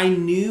I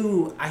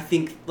knew, I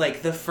think,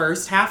 like, the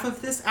first half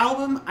of this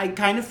album, I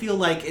kind of feel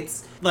like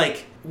it's,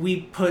 like,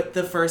 we put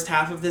the first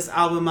half of this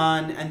album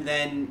on and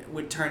then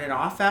would turn it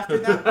off after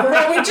that.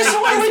 Right, we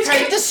would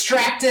get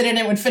distracted and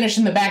it would finish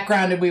in the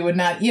background and we would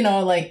not,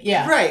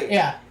 Right.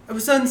 Yeah.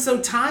 So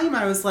Time,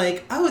 I was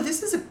like, oh,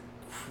 this is a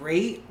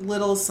great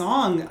little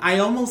song. I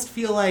almost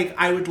feel like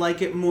I would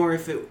like it more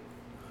if it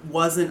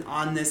wasn't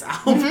on this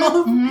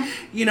album.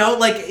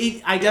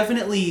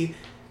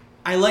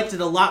 I liked it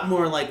a lot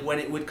more, like, when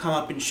it would come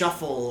up in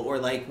shuffle or,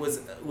 like,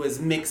 was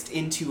mixed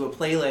into a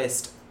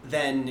playlist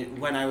than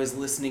when I was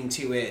listening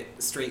to it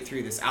straight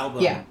through this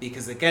album. Yeah.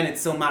 Because, again,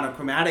 it's so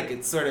monochromatic.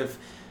 It's sort of,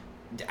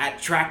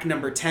 at track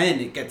number 10,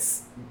 it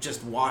gets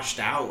just washed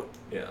out.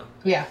 Yeah.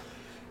 Yeah.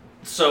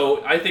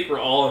 So I think we're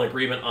all in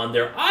agreement on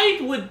there. I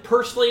would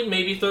personally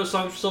maybe throw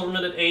Songs for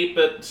Silverman at 8,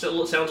 but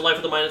Sounds of Life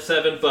of the Mind at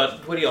 7,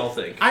 but what do y'all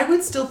think? I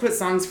would still put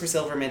Songs for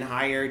Silverman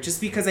higher,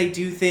 just because I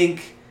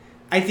think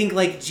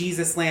like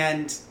Jesus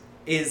Land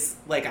is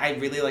like, I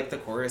really like the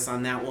chorus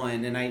on that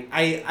one, and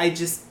I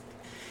just,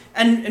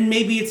 and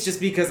maybe it's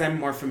just because I'm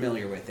more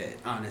familiar with it,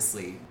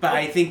 honestly. But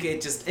I think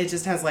it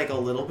just has like a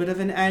little bit of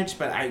an edge,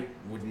 but I'm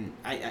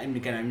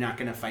not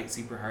gonna fight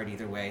super hard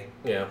either way.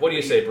 Yeah. What do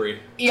you say, Bree?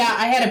 Yeah,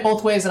 I had it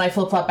both ways, and I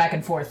flip-flop back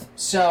and forth.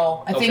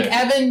 So I think, Okay.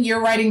 Evan,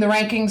 you're writing the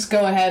rankings.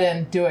 Go ahead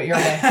and do it your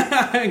way.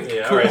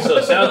 Yeah, all right. So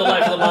Sound of the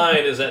Life of the Mind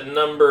is at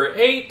number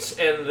 8,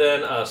 and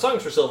then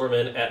Songs for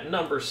Silverman at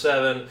number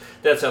 7.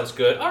 That sounds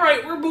good. All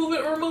right, we're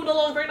moving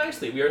along very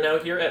nicely. We are now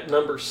here at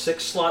number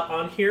 6 slot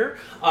on here.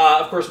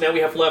 Of course, now we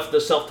have left the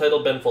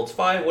self-titled Ben Folds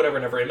 5, Whatever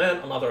Never I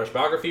Meant, Unauthorized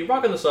Biography,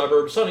 Rock in the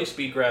Suburbs, Sony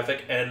Speed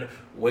Graphic, and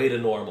Way to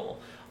Normal.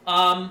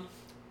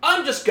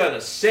 I'm just gonna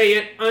say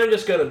it. I'm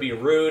just gonna be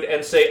rude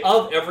and say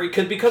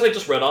because I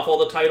just read off all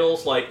the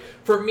titles, like,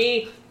 for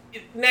me,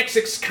 next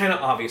 6 is kind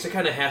of obvious. It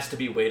kind of has to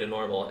be Way to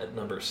Normal at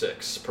number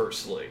 6,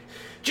 personally.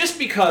 Just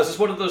because it's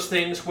one of those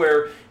things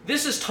where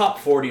this is top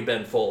 40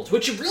 Ben Folds,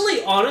 which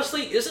really,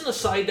 honestly, isn't a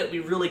side that we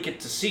really get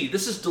to see.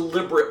 This is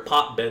deliberate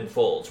pop Ben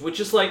Folds,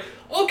 which is like,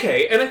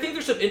 okay, and I think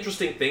there's some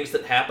interesting things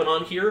that happen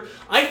on here.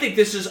 I think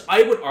this is,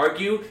 I would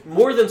argue,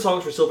 more than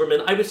Songs for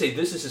Silverman, I would say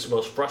this is his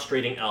most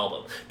frustrating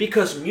album.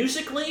 Because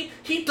musically,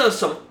 he does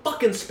some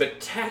fucking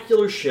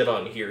spectacular shit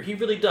on here. He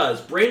really does.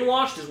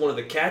 Brainwashed is one of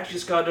the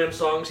catchiest goddamn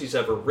songs he's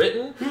ever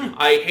written.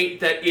 I hate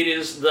that it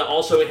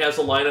has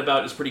a line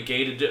about it's pretty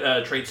gay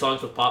to trade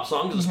songs with pop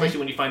songs, especially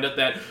when you find out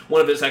that one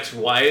of his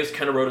ex-wives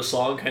kind of wrote a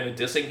song kind of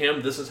dissing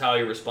him. This is how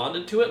he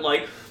responded to it.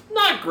 Like,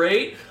 not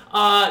great.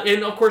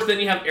 And of course, then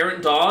you have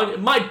Errant Dog.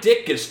 My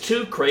dick is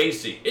too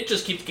crazy. It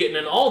just keeps getting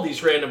in all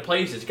these random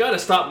places. You gotta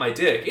stop my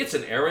dick. It's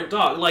an errant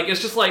dog. Like, it's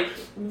just like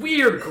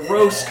weird,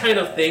 gross kind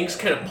of things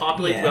kind of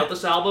populate throughout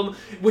this album,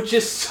 which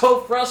is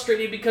so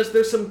frustrating because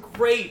there's some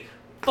great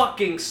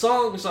fucking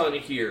songs on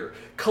here.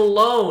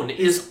 Cologne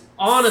is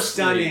honestly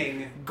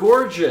stunning,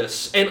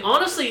 gorgeous, and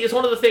honestly, it's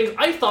one of the things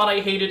I thought I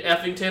hated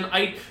Effington.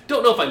 I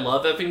don't know if I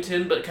love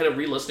Effington, but kind of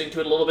re-listening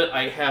to it a little bit,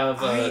 I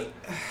have.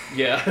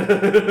 Yeah,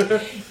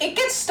 It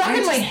gets stuck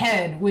in my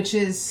head, which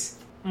is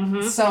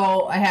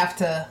so I have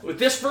to. with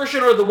this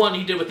version or the one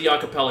he did with the a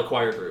cappella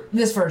choir group.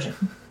 This version.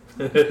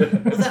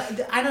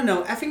 I don't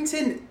know.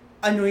 Effington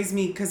annoys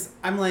me because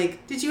I'm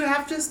like, did you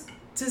have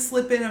to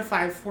slip in a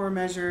 5/4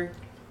 measure?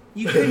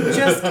 You could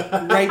just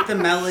write the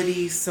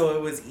melody so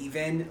it was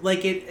even.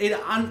 Like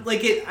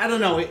I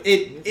don't know.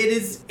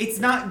 It's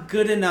not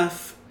good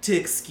enough to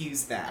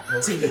excuse that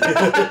to me. You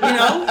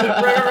know?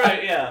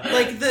 Right, yeah.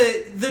 Like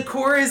the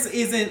chorus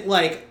isn't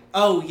like,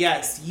 oh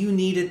yes, you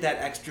needed that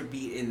extra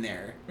beat in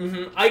there.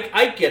 Mm-hmm.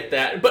 I get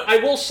that, but I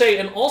will say,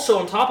 and also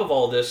on top of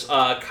all this,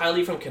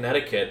 Kylie from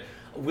Connecticut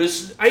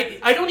was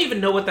I don't even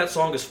know what that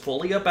song is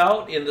fully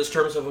about in this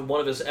terms of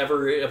one of his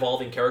ever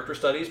evolving character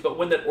studies, but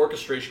when that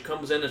orchestration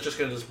comes in, it's just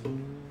kind of this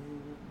boom,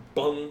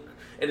 bung,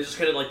 and it's just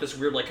kind of like this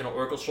weird, like, kind of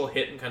orchestral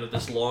hit and kind of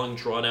this long,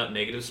 drawn-out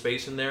negative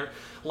space in there.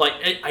 Like,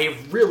 I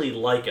really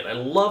like it. I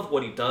love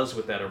what he does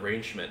with that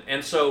arrangement.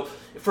 And so,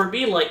 for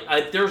me, like,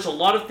 there's a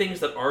lot of things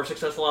that are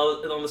successful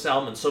on this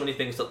album, and so many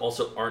things that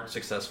also aren't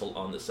successful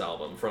on this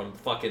album. From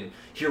fucking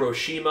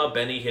Hiroshima,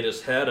 Benny hit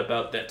his head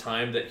about that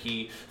time that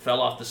he fell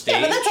off the stage.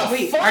 Yeah, but that's a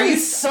Wait, fun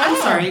song.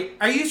 I'm sorry.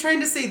 Are you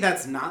trying to say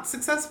that's not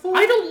successful?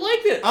 I don't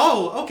like it.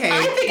 Oh, okay.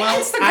 I think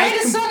it's the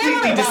greatest song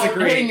ever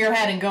about hitting your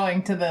head and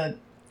going to the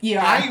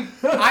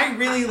I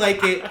really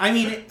like it. I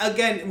mean,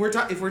 again, if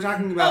we're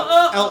talking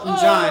about Elton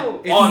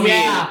John,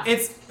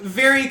 it's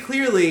very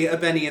clearly a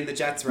Benny and the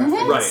Jets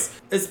reference. Right.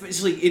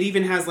 Especially, it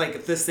even has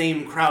like the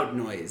same crowd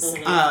noise.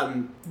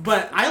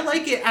 But I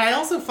like it. I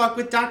also fuck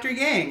with Dr.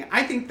 Yang.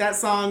 I think that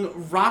song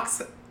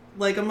rocks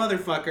like a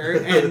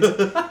motherfucker and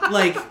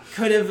like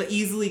could have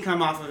easily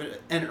come off of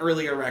an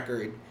earlier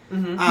record.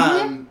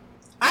 I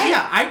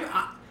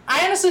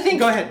honestly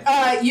think. Go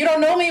ahead. You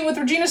Don't Know Me with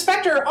Regina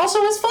Spektor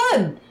also is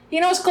fun. You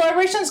know, as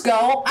collaborations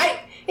go,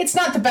 it's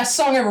not the best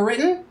song ever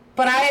written,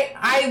 but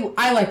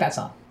I like that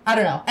song. I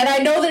don't know. And I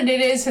know that it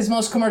is his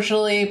most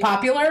commercially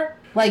popular.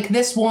 Like,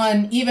 this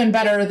one, even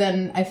better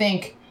than, I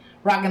think,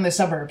 Rock in the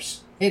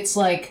Suburbs. It's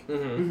like,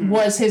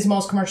 was his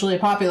most commercially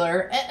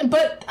popular.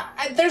 But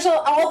there's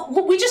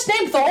we just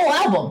named the whole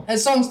album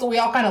as songs that we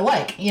all kind of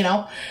like, you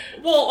know?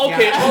 Well,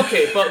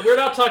 okay, but we're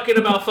not talking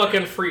about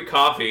fucking Free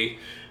Coffee.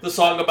 The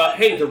song about,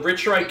 hey, the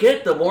richer I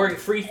get, the more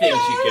free things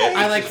you get.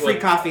 I like Free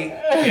Coffee.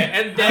 Yeah,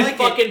 and then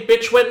fucking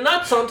Bitch Went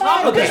Nuts on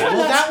top of that.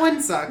 Well, that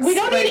one sucks. We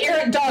don't need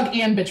Errant Dog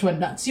and Bitch Went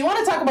Nuts. You want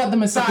to talk about the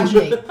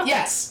misogyny?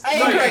 Yes, I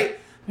agree. Right.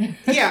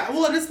 Yeah,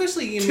 well, and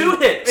especially Two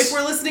hits. If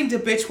we're listening to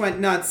Bitch Went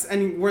Nuts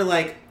and we're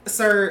like,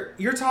 sir,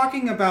 you're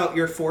talking about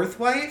your fourth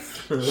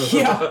wife?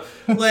 Yeah.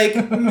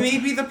 Like,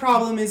 maybe the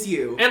problem is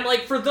you. And,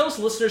 like, for those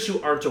listeners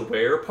who aren't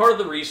aware, part of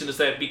the reason is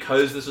that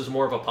because this is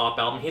more of a pop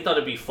album, he thought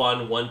it'd be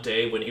fun one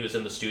day when he was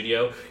in the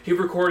studio. He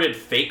recorded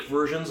fake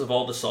versions of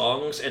all the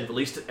songs and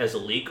released it as a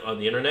leak on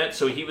the internet.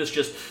 So he was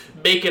just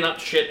making up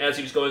shit as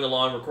he was going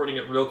along, recording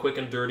it real quick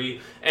and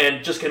dirty,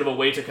 and just kind of a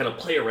way to kind of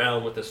play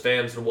around with his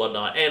fans and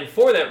whatnot. And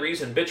for that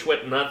reason, Bitch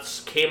Went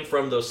Nuts came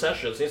from those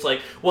sessions. And he's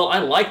like, well, I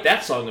like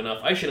that song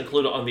enough. I should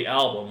include it on the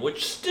album,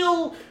 which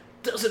still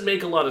doesn't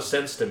make a lot of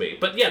sense to me.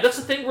 But yeah, that's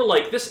the thing where,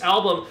 like, this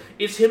album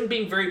is him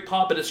being very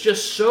pop, but it's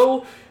just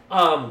so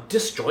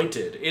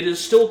disjointed. It is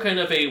still kind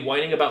of a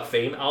whining about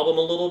fame album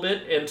a little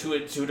bit, and to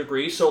a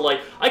degree. So,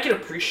 like, I can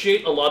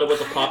appreciate a lot of what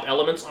the pop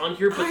elements on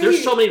here, but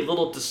there's so many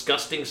little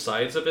disgusting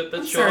sides of it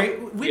that show. Sorry,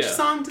 which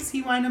song does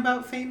he whine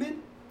about fame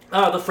in?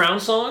 The Frown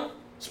song,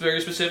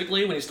 very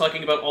specifically, when he's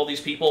talking about all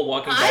these people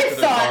walking back to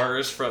their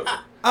cars from...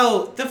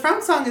 the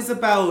Frown song is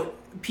about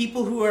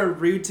people who are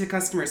rude to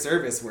customer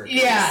service workers.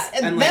 Yeah,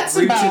 and that's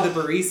rude about, to the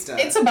barista.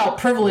 It's about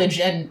privilege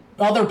and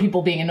other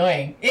people being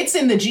annoying. It's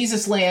in the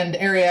Jesus Land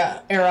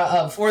era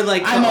of, or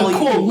like, I'm a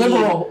cool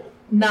liberal.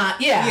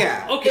 Not,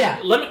 Yeah. Okay, yeah.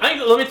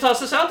 Let me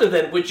toss this out there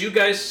then. Would you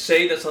guys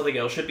say that something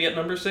else should be at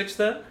number 6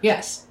 then?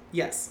 Yes.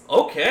 Yes.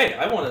 Okay,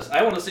 I want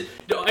to see.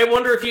 I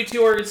wonder if you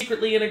two are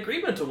secretly in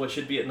agreement on what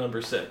should be at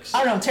number 6.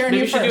 I don't know, Taran, Maybe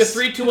you we should first. do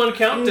a 3, 2, 1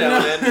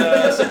 countdown.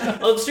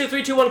 And let's do a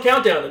 3, 2, 1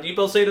 countdown, and you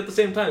both say it at the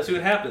same time. See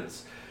what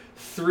happens.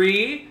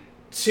 3,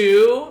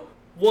 2,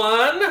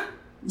 1.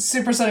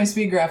 Supersonic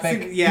speed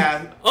graphic.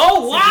 Yeah.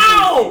 Oh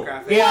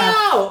wow! Yeah.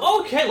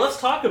 Wow. Okay, let's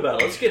talk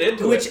about it. Let's get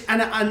into it.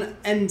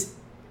 And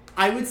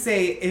I would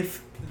say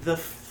if the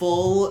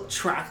full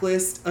track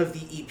list of the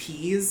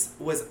EPs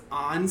was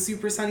on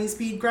Super Sunny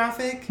Speed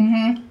Graphic,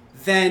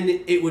 then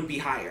it would be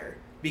higher.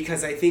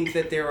 Because I think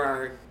that there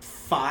are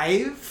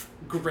 5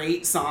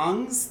 great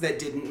songs that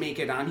didn't make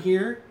it on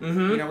here.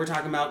 You know, we're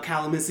talking about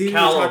Kalamazoo, we're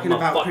talking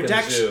about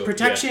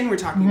Protection, we're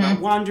talking about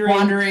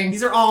Wandering.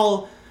 These are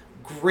all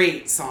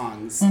great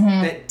songs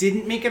that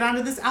didn't make it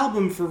onto this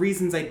album for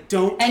reasons I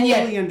don't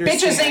totally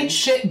understand. Bitches Ain't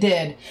Shit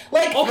did.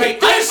 Like, okay,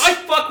 I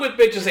fuck with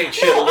Bitches Ain't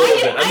Shit a little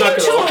bit. I'm not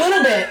gonna lie. A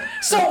little bit.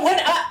 So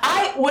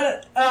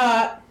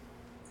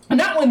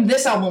not when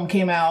this album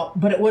came out,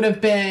 but it would have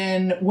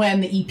been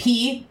when the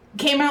EP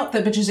came out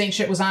that Bitches Ain't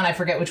Shit was on. I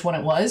forget which one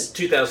it was.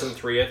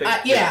 2003, I think.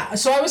 Yeah.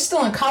 So I was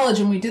still in college,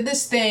 and we did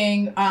this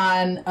thing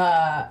on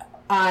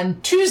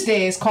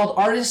Tuesdays called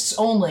Artists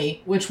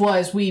Only, which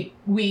was we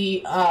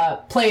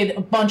played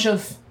a bunch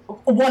of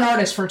one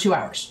artist for 2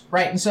 hours,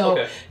 right? And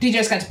so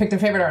DJs got to pick their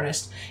favorite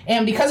artist.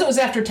 And because it was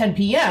after 10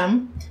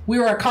 p.m., we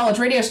were a college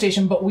radio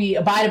station, but we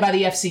abided by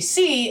the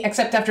FCC,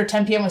 except after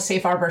 10 p.m. was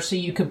safe harbor, so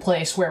you could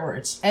play swear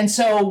words. And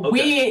so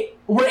we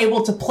were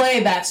able to play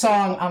that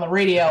song on the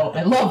radio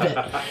and loved it.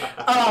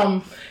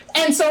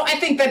 And so I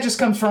think that just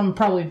comes from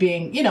probably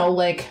being,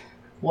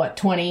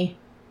 20,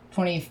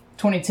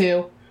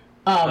 22.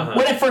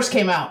 When it first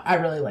came out, I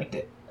really liked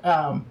it. He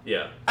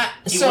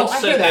once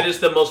said that is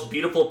the most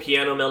beautiful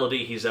piano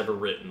melody he's ever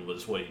written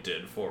was what he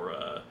did for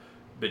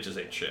Bitches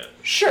Ain't Shit.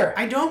 Sure.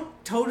 I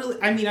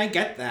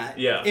get that.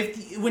 Yeah.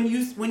 When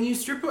you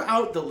strip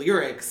out the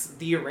lyrics,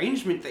 the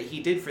arrangement that he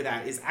did for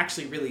that is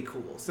actually really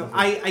cool. So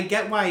I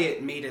get why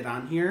it made it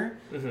on here.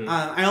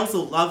 I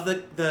also love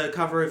the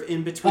cover of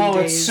In Between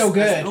Days. It's so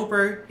good. As an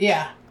opener.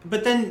 Yeah.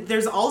 But then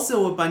there's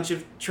also a bunch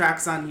of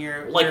tracks on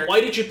here. Like,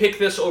 why did you pick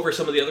this over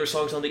some of the other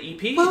songs on the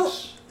EPs? Well,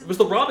 it was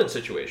the Robin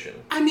situation.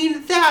 I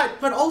mean, that,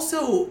 but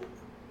also,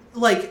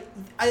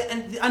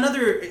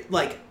 another,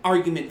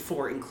 argument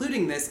for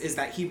including this is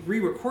that he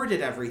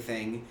re-recorded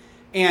everything.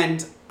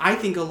 And I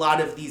think a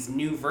lot of these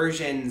new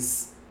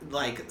versions,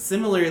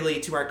 similarly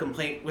to our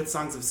complaint with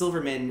Songs of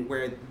Silverman,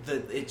 where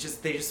they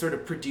just sort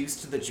of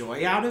produced the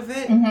joy out of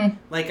it. And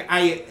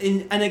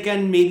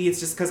again, maybe it's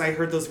just because I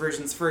heard those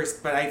versions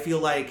first, but I feel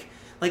like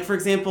for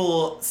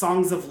example,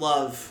 Songs of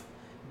Love,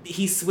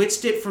 he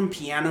switched it from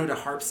piano to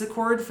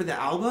harpsichord for the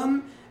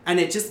album, and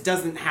it just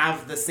doesn't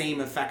have the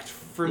same effect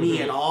for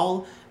me at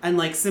all.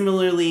 And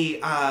similarly,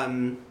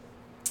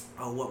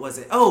 what was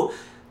it?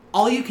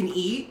 All You Can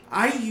Eat.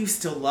 I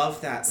used to love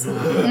that song.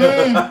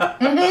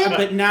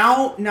 But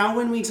now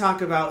when we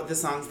talk about the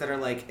songs that are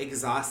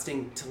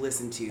exhausting to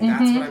listen to,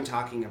 that's what I'm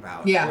talking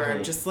about. Yeah. Where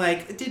I'm just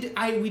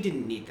we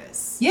didn't need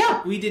this.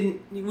 Yeah. We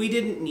didn't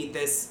need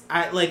this.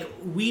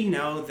 We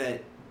know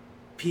that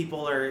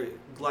people are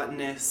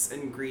gluttonous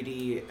and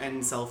greedy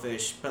and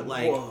selfish, but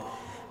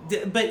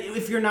but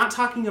if you're not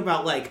talking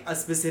about a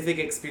specific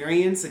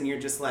experience and you're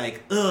just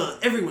ugh,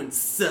 everyone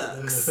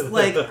sucks, I'm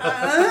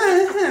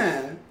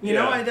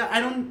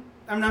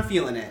not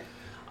feeling it.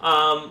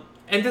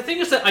 And the thing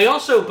is that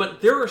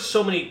but there are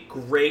so many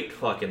great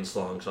fucking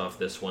songs off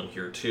this one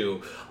here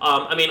too.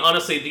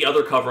 Honestly, the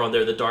other cover on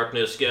there, The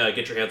Darkness,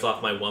 Get Your Hands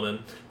Off My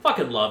Woman,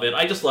 fucking love it.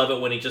 I just love it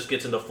when he just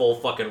gets into full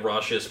fucking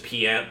rushes,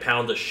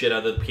 pound the shit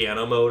out of the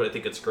piano mode. I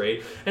think it's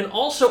great. And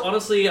also,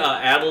 honestly,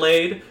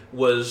 Adelaide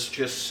was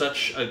just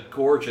such a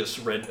gorgeous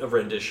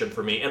rendition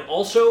for me. And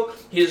also,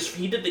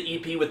 he did the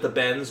EP with the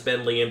Bens,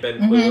 Ben Lee and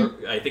Ben Quiller.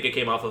 I think it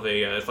came off of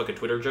a fucking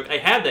Twitter joke. I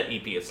had that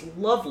EP. It's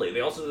lovely.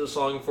 They also did a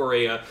song for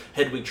a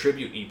Hedwig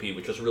tribute EP,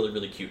 which was really,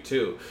 really cute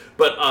too.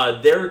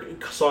 But their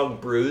song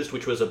Bruised,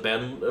 which was a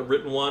Ben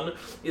written one,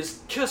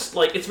 is just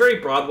it's very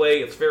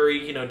Broadway. It's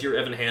very, Dear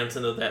Evan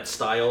Hansen of that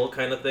style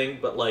kind of thing.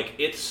 But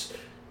it's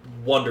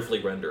wonderfully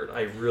rendered.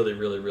 I really,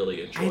 really,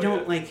 really enjoy it. I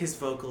don't like his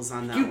vocals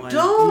on that one. You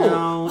don't?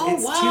 No,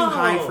 it's too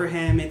high for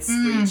him. It's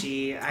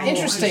screechy.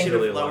 Interesting. I should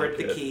have lowered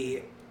the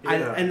key.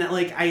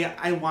 Yeah.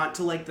 I want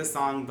to like the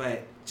song,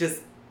 but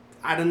just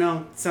I don't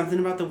know, something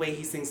about the way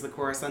he sings the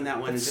chorus on that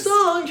one. The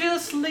song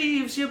just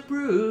leaves you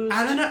bruised.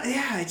 I don't know.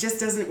 Yeah, it just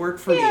doesn't work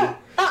for me.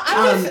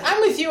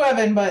 I'm with you,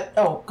 Evan, but...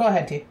 Oh, go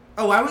ahead, T.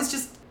 Oh, I was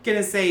just going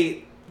to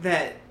say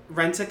that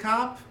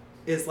Rent-A-Cop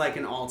is like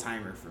an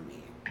all-timer for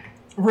me.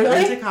 Really?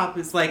 Rent-A-Cop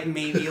is like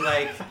maybe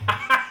like...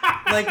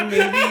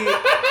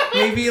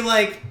 maybe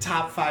like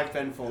top 5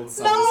 Ben Folds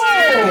songs.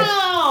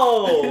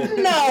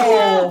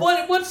 No!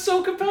 What's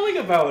so compelling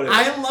about it?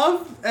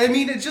 I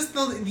mean, it's just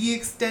the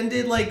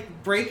extended,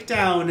 like,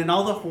 breakdown and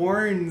all the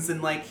horns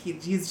and, like,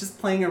 he's just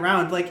playing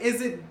around. Like,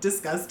 is it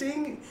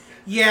disgusting?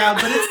 Yeah,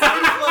 but it's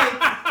kind of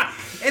like,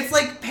 it's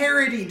like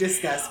parody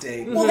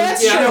disgusting. Well,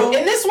 that's true.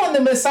 In this one,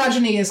 the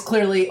misogyny is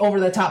clearly over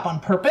the top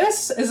on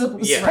purpose, as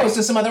opposed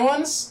to some other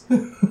ones.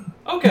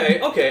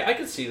 Okay, I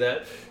can see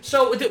that.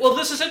 So, well,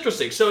 this is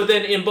interesting. So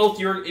then, in both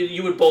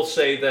you would both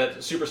say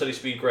that Super Sunny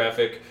Speed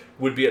Graphic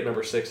would be at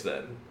number 6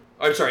 then.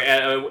 I'm sorry.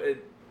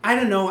 I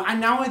don't know.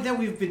 Now that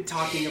we've been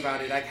talking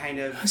about it, I kind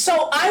of...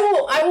 So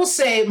I will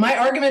say my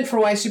argument for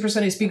why Super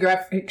Sunny Speed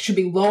Graphic should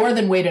be lower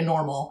than Way to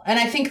Normal, and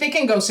I think they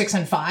can go 6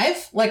 and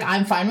 5. Like,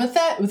 I'm fine with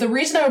that. The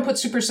reason I would put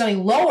Super Sunny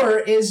lower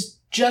is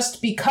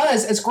just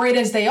because, as great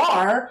as they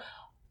are,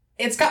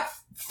 it's got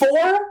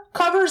 4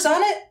 covers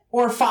on it.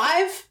 Or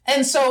 5,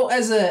 and so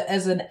as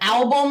an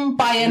album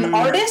by an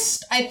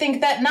artist, I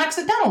think that knocks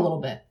it down a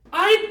little bit.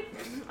 I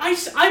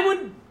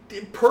would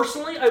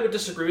personally, I would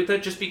disagree with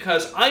that just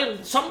because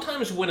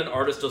sometimes when an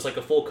artist does like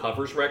a full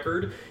covers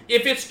record,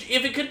 if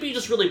it could be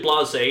just really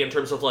blasé in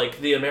terms of like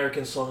the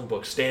American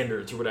Songbook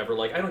standards or whatever,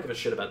 like I don't give a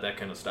shit about that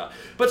kind of stuff.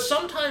 But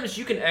sometimes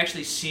you can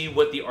actually see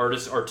what the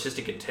artist's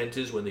artistic intent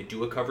is when they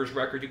do a covers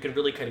record. You can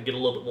really kind of get a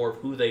little bit more of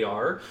who they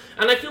are.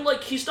 And I feel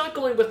like he's not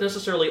going with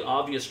necessarily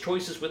obvious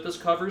choices with his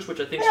covers, which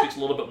I think speaks a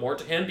little bit more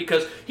to him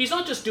because he's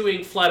not just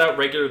doing flat out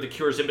regular The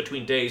Cure's In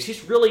Between Days.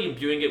 He's really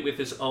imbuing it with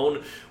his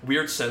own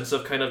weird sense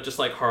of kind of just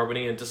like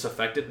harmony and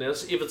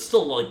disaffectedness, if it's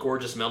still like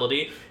gorgeous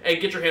melody.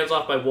 And Get Your Hands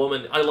Off My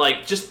Woman, I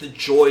like just the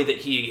joy that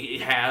he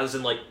has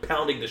in like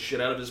pounding the shit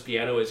out of his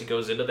piano as he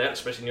goes into that,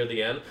 especially near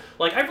the end.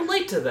 Like, I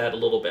relate to that a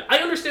little bit. I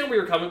understand where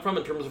you're coming from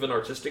in terms of an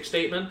artistic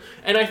statement,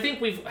 and I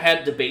think we've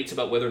had debates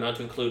about whether or not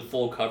to include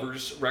full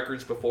covers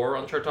records before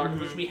on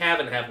Chartographers. We have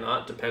and have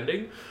not,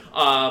 depending.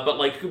 But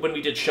like when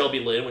we did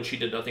Shelby Lynn, when she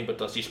did nothing but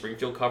Dusty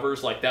Springfield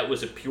covers, like that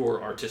was a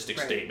pure artistic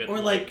statement. Or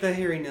like the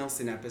Harry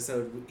Nilsson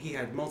episode, he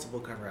had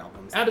multiple cover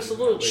albums.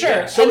 Absolutely. Sure.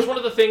 Yeah. So it's one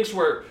of the things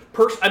where,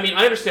 I mean,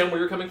 I understand where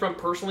you're coming from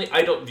personally.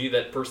 I don't view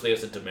that personally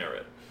as a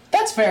demerit.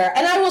 That's fair.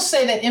 And I will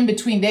say that In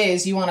Between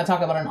Days, you want to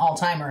talk about an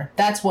all-timer.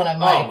 That's one of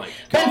my... Oh my God.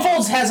 Ben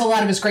Folds has a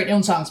lot of his great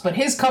own songs, but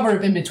his cover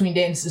of In Between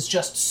Days is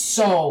just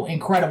so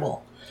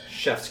incredible.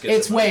 Chef's kiss.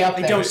 It's way up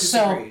there. I don't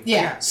disagree. So,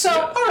 yeah. So,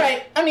 all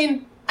right. I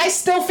mean... I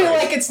still feel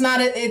like it's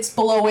not, it's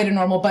below Way to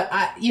Normal, but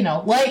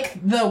like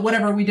the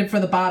whatever we did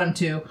for the bottom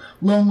two,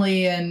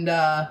 Lonely and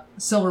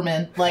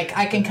Silverman, like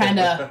I can kind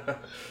of,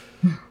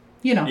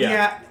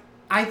 Yeah,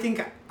 I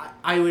think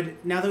I would,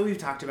 now that we've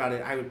talked about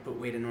it, I would put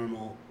Way to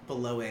Normal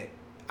below it.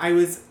 I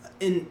was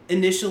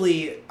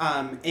initially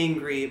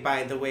angry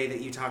by the way that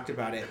you talked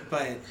about it,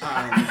 but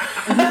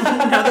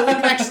now that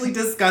we've actually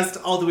discussed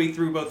all the way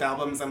through both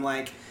albums, I'm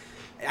like,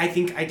 I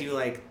think I do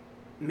like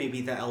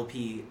maybe the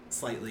LP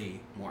slightly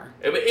more.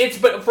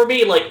 But for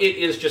me, like, it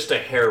is just a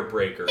hair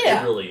breaker. Yeah.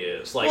 It really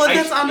is. Like, well,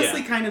 that's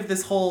honestly kind of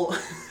this whole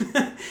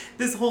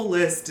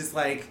list is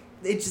like,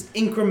 it's just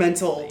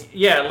incremental.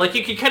 Yeah, like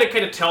you can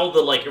kind of tell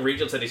the like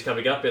regions that he's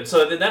coming up in.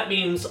 So then that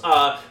means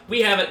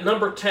we have at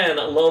number 10,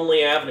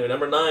 Lonely Avenue.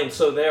 Number 9,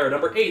 So There.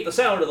 Number 8, The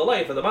Sound of the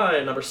Life of the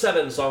Mind. Number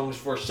 7, Songs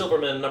for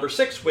Silverman. Number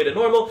 6, Way to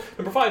Normal.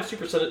 Number 5,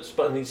 Super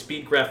Sunny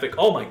Speed Graphic.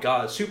 Oh my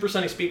God, Super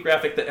Sunny Speed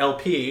Graphic, the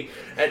LP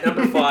at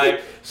number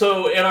 5.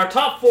 So in our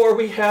top 4,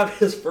 we have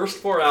his first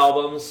 4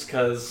 albums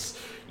because.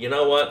 You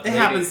know what? It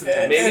happens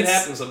sometimes. Maybe it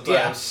happens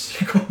sometimes.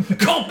 Yeah.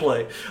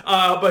 Coldplay.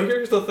 But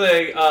here's the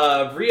thing.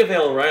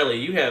 Briavael O'Reilly,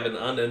 you have an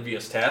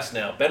unenvious task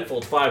now. Ben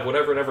Folds 5,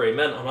 Whatever and Ever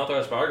Amen,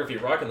 Unauthorized Biography,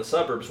 Rockin' the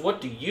Suburbs. What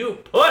do you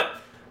put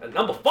at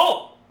number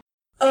 4?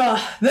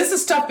 This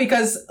is tough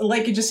because,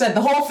 like you just said,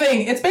 the whole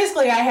thing, it's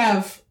basically I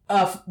have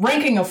a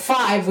ranking of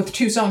 5 with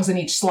 2 songs in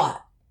each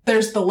slot.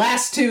 There's the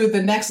last 2,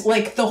 the next,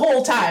 like, the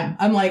whole time.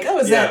 I'm like, oh,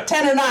 is that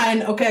 10 or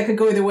 9? Okay, I could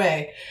go either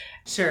way.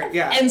 Sure,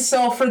 yeah. And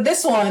so for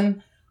this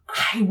one...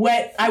 I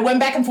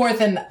went back and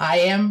forth, and I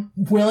am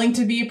willing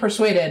to be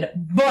persuaded,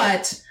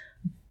 but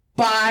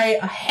by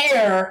a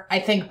hair,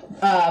 I think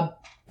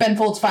Ben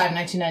Folds 5,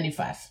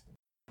 1995.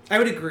 I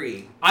would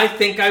agree. I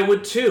think I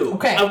would too.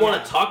 Okay. I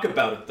want to talk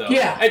about it though.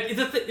 Yeah.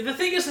 The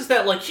thing is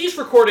that like he's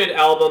recorded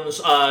albums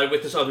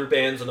with his other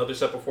bands and other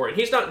stuff before, and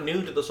he's not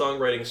new to the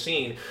songwriting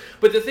scene.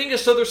 But the thing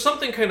is, so there's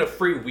something kind of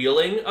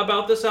freewheeling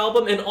about this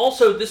album, and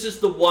also this is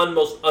the one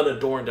most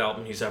unadorned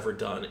album he's ever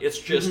done. It's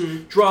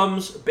just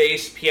drums,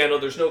 bass, piano.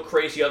 There's no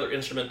crazy other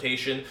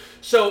instrumentation.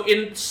 So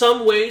in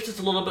some ways, it's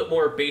a little bit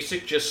more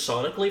basic, just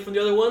sonically from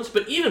the other ones.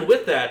 But even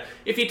with that,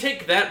 if you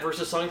take that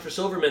versus Songs for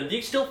Silverman, he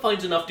still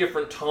finds enough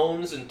different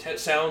tones and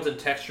sounds and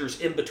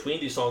textures in between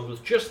these songs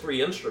with just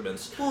 3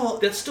 instruments. Well,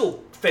 that's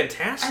still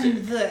fantastic.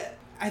 And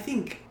I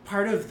think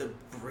part of the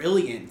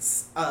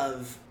brilliance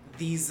of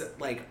these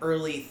like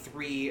early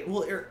three,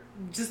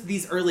 just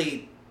these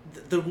early,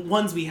 the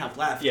ones we have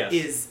left,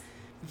 is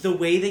the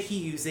way that he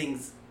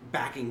uses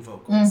backing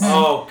vocals.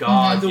 Oh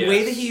God, the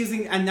way that he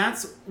using, and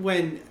that's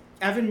when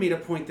Evan made a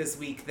point this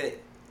week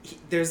that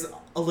there's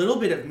a little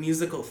bit of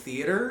musical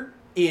theater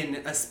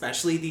in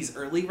especially these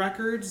early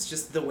records,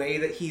 just the way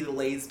that he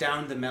lays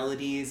down the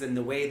melodies and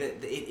the way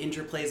that it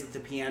interplays with the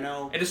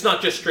piano. And it's not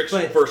just strict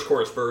verse,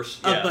 chorus, verse.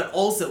 But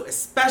also,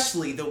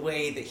 especially the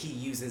way that he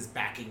uses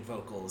backing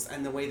vocals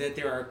and the way that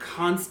there are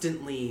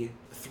constantly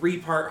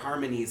 3-part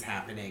harmonies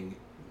happening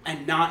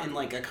and not in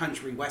like a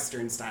country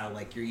western style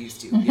like you're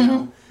used to, you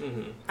know?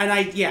 And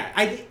I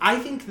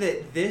think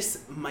that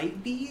this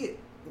might be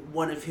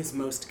one of his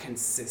most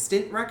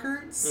consistent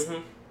records.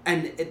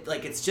 And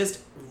it's just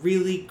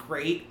really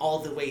great all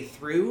the way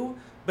through.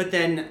 But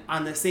then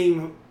on the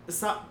same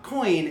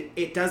coin,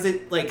 it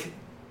doesn't, like,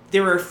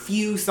 there are a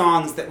few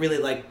songs that really,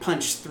 like,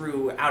 punch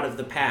through out of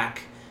the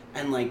pack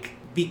and, like,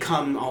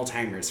 become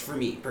all-timers for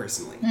me,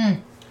 personally.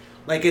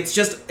 Like,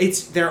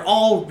 they're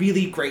all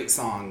really great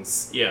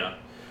songs. Yeah.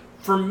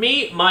 For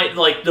me, my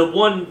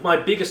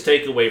biggest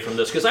takeaway from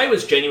this, because I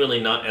was genuinely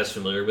not as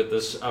familiar with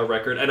this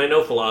record, and I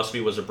know Philosophy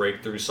was a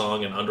breakthrough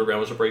song and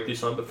Underground was a breakthrough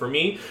song, but for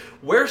me,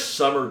 Where's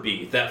Summer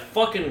Be, that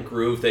fucking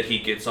groove that he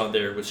gets on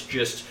there was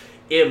just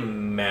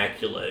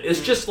immaculate.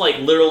 It's just like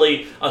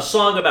literally a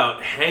song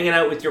about hanging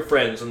out with your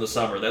friends in the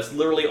summer. That's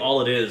literally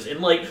all it is. And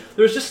like,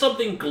 there's just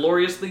something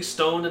gloriously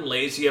stoned and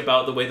lazy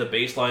about the way the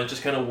bass lines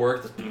just kind of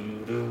work.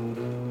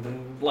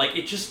 Like,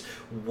 it just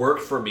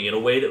worked for me in a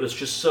way that was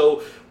just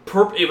so...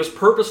 it was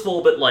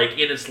purposeful, but like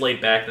in its laid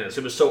backness.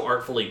 It was so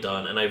artfully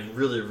done, and I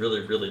really,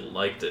 really, really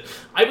liked it.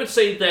 I would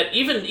say that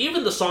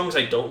even the songs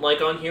I don't like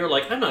on here,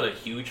 like I'm not a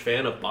huge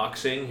fan of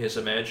Boxing, his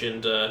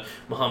imagined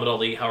Muhammad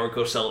Ali Howard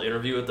Cosell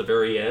interview at the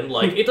very end.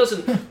 Like, it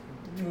doesn't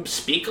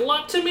speak a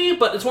lot to me,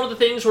 but it's one of the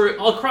things where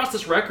all across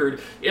this record,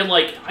 and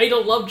like, I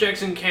don't love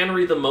Jackson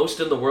Cannery the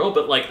most in the world,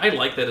 but like, I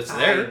like that it's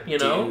there, you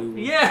know?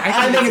 Yeah.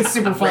 I think it's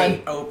super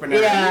fun. Opener.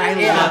 I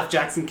love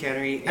Jackson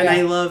Cannery, and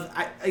I love,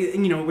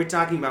 we're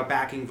talking about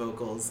backing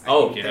vocals. I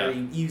think they're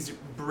used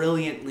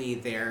brilliantly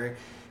there.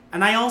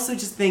 And I also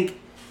just think,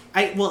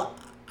 I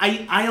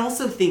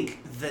also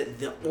think that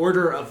the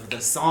order of the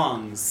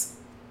songs,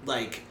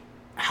 like,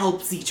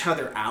 helps each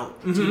other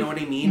out. Do you know what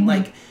I mean?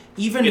 Like,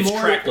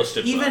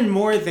 even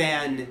more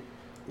than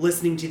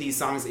listening to these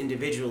songs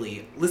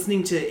individually,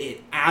 listening to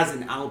it as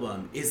an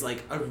album is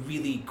like a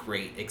really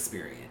great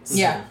experience.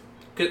 Yeah.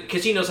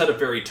 Because he knows how to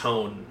vary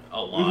tone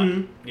a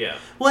lot. Yeah.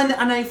 Well,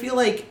 and I feel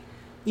like,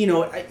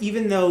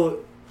 even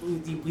though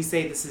we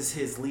say this is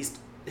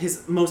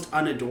his most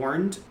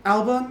unadorned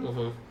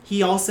album,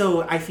 he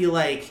also, I feel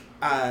like,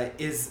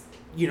 is,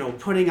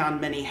 putting on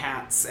many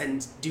hats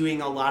and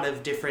doing a lot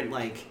of different,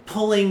 like,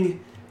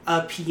 pulling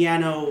a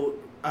piano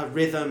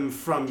rhythm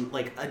from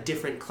like a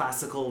different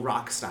classical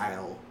rock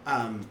style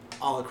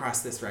all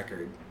across this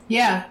record.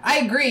 Yeah, I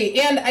agree.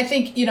 And I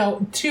think,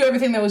 to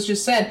everything that was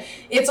just said,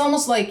 it's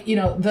almost like,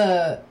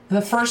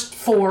 the first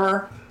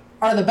 4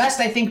 are the best,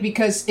 I think,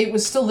 because it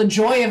was still the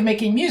joy of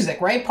making music,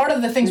 right? Part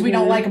of the things we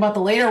don't like about the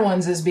later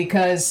ones is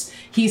because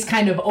he's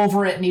kind of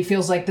over it and he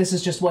feels like this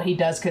is just what he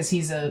does because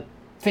he's a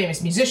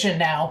famous musician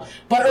now,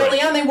 but early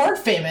on they weren't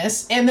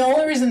famous, and the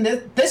only reason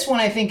that this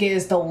one I think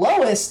is the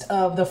lowest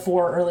of the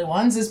 4 early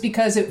ones is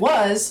because it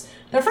was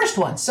their first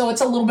one, so it's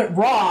a little bit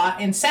raw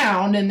in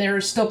sound, and they're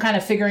still kind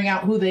of figuring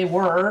out who they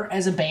were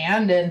as a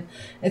band and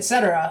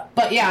etc.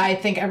 But yeah, I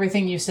think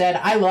everything you said.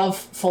 I love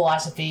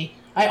Philosophy.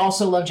 I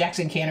also love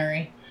Jackson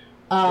Cannery,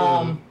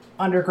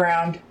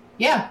 Underground.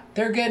 Yeah,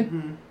 they're good.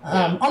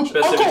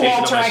 Uncle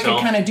Walter I could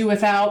kind of do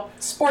without.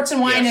 Sports and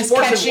Wine is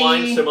Sports catchy.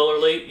 And Wine,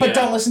 similarly. But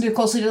don't listen too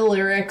closely to the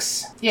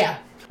lyrics. Yeah.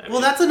 Well,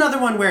 that's another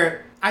one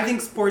where I think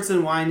Sports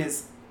and Wine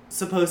is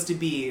supposed to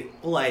be,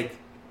 like,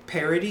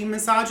 parody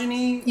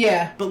misogyny.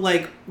 Yeah. But,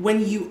 like,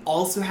 when you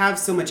also have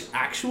so much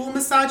actual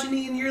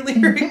misogyny in your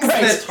lyrics,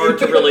 it's hard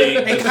to really...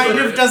 It kind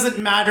of doesn't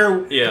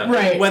matter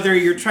whether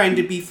you're trying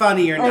to be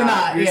funny or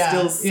not. You're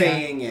still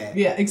saying it.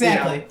 Yeah,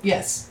 exactly.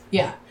 Yes.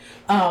 Yeah.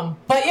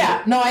 But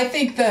yeah, no, I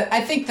think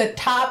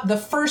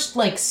the first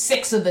like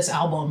 6 of this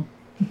album,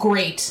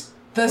 great.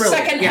 The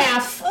second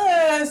half,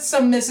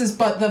 some misses,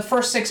 but the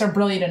first 6 are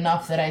brilliant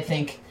enough that I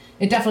think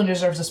it definitely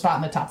deserves a spot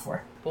in the top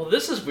 4. Well,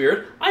 this is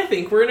weird. I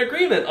think we're in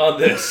agreement on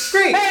this.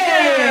 Great.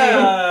 Hey!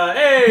 Yeah!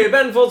 Hey,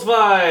 Ben Folds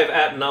 5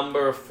 at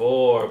number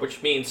 4,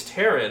 which means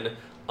Taran,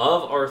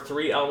 of our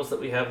 3 albums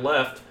that we have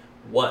left,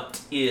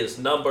 what is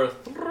number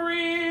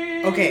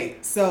 3? Okay,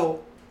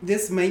 so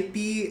this might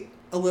be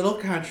a little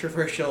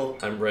controversial.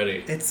 I'm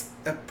ready. It's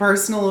a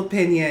personal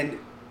opinion.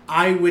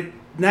 I would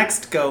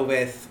next go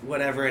with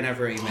Whatever and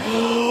Ever Amen.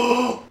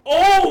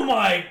 Oh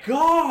my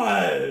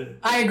god!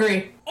 I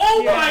agree.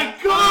 Oh my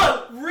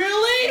god!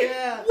 Really?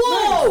 Yeah.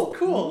 Whoa! Nice.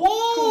 Cool.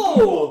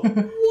 Whoa!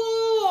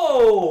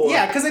 Whoa!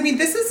 Yeah, because I mean,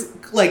 this is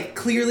like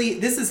clearly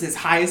this is his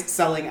highest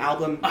selling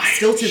album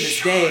still to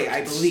this day,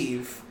 I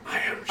believe. I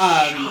am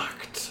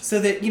shocked. So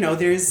that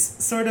there's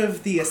sort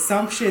of the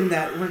assumption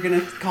that we're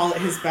gonna call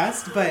it his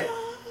best, but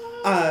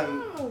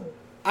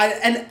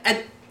And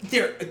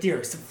there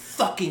are some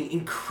fucking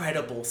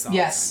incredible songs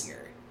Yes. on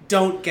here.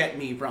 Don't get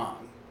me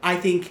wrong. I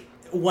think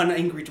One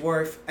Angry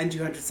Dwarf and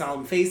 200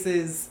 Solemn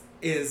Faces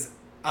is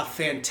a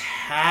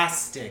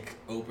fantastic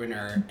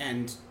opener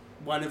and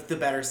one of the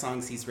better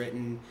songs he's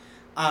written.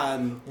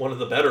 One of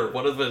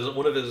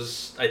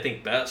his, I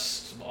think,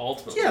 best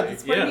ultimately. Yeah,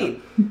 that's what I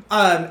mean.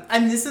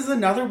 And this is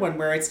another one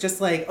where it's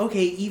just like,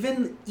 okay,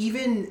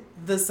 even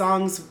the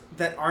songs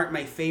that aren't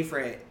my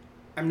favorite,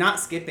 I'm not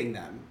skipping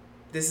them.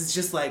 This is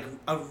just like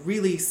a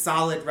really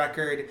solid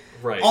record.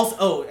 Right.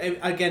 Also,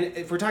 again,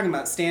 if we're talking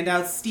about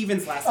standouts,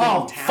 Steven's Last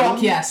Night in Town.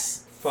 Fuck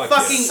yes.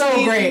 Fucking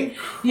So great.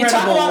 You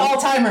talk incredible. about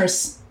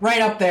all-timers,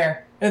 right up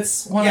there.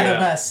 It's one of the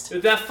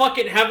best. That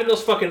fucking, having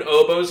those fucking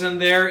oboes in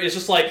there is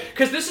just like,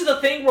 because this is the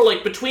thing where,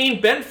 like, between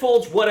Ben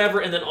Folds, whatever,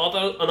 and then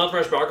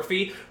Unauthorized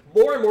Biography,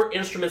 more and more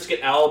instruments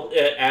get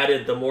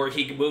added the more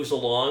he moves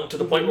along, to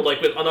the point where,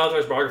 like, with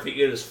Unauthorized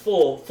Biography, it is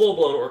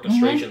full-blown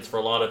orchestrations for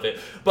a lot of it.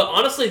 But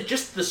honestly,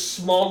 just the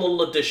small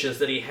little additions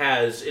that he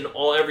has in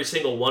every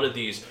single one of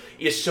these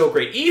is so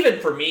great. Even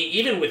for me,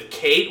 even with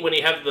Kate, when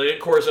you have the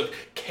chorus of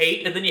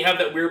Kate, and then you have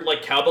that weird,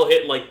 like, cowbell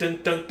hit, like, dun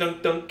dun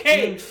dun dun,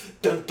 Kate,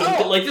 dun dun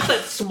dun, like, just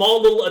that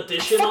small little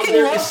addition on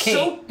there is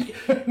so...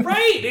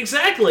 Right,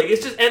 exactly.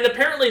 It's just, and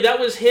apparently that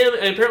was him,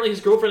 and apparently his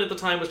girlfriend at the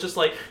time was just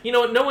like, you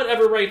know what, no one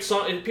ever writes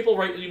songs, people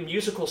write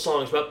musical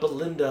songs about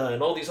Belinda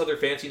and all these other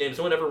fancy names,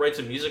 no one ever writes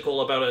a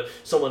musical about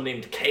someone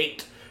named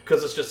Kate,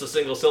 because it's just a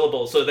single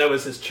syllable, so that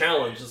was his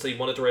challenge, so he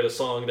wanted to write a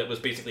song that was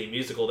basically a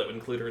musical that would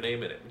include her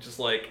name in it, which is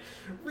like,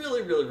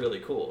 really, really, really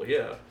cool,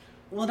 yeah.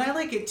 Well, and I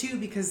like it too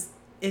because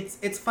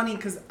it's funny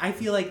because I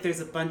feel like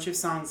there's a bunch of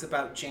songs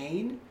about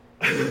Jane,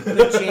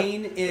 but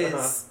Jane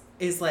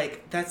is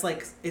like, that's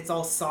like, it's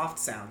all soft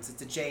sounds.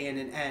 It's a J and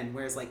an N,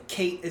 whereas like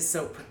Kate is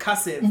so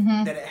percussive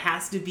that it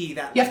has to be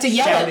that You have to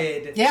yell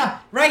shouted. it. Yeah.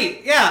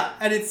 Right, yeah.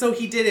 And it's so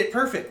he did it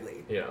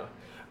perfectly. Yeah.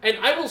 And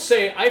I will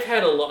say, I've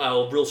had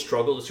a real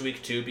struggle this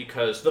week, too,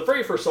 because the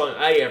very first song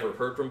I ever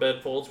heard from Ben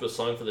Folds was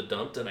Song for the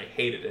Dumped, and I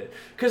hated it.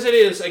 Because it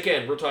is,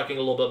 again, we're talking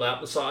a little bit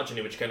about misogyny,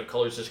 which kind of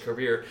colors his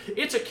career.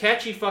 It's a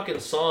catchy fucking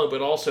song,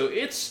 but also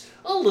it's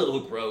a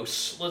little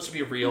gross, let's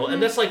be real.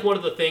 And that's like one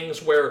of the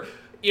things where...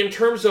 In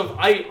terms of,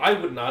 I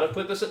would not have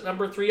put this at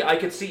number 3. I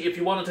could see, if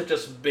you wanted to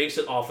just base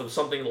it off of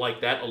something like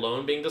that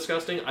alone being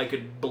disgusting, I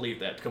could believe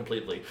that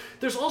completely.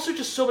 There's also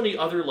just so many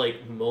other,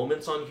 like,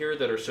 moments on here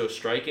that are so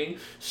striking.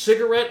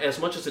 Cigarette, as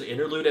much as an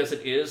interlude as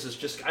it is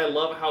just, I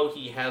love how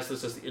he has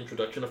this as the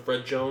introduction of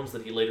Fred Jones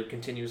that he later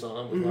continues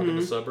on with Rock in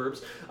the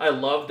Suburbs. I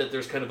love that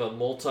there's kind of a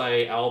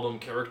multi-album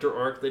character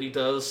arc that he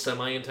does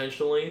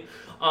semi-intentionally.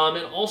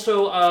 And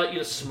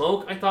also,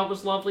 Smoke, I thought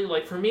was lovely.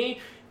 Like, for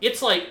me...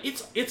 It's like,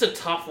 it's a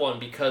tough one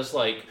because,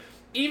 like,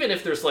 even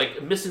if there's,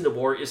 like, Missing the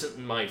War isn't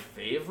my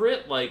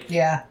favorite, like,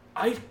 Yeah.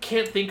 I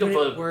can't think of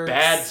a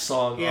bad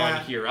song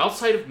on here,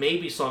 outside of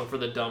maybe Song for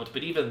the Dumped,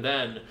 but even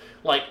then,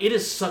 like, it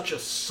is such a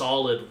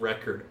solid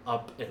record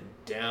up and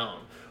down.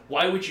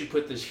 Why would you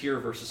put this here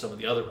versus some of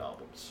the other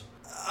albums?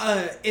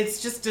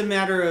 It's just a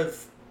matter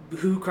of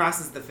who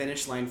crosses the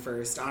finish line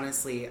first,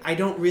 honestly. I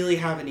don't really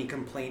have any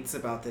complaints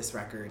about this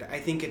record. I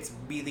think it's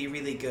really,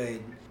 really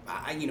good.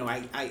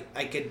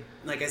 I could,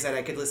 like I said,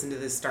 I could listen to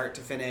this start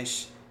to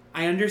finish.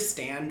 I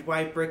understand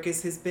why Brick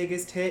is his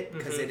biggest hit,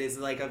 because it is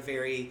like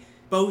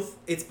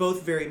it's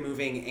both very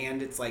moving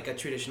and it's like a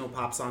traditional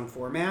pop song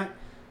format.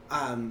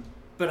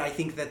 But I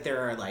think that there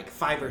are like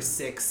 5 or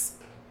 6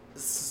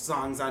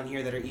 songs on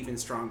here that are even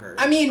stronger.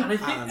 I mean,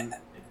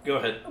 Go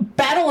ahead.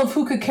 Battle of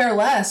Who Could Care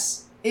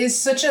Less is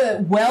such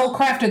a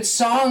well-crafted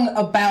song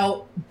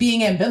about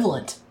being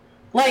ambivalent.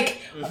 Like,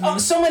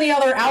 so many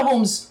other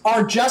albums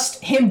are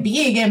just him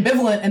being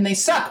ambivalent and they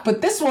suck, but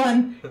this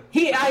one,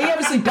 he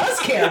obviously does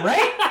care,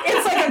 right?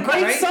 It's like a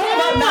great song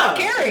about not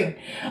caring.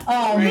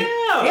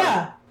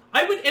 Yeah.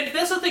 I would, and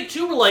that's the thing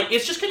too, where, like,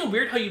 it's just kind of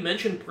weird how you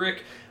mentioned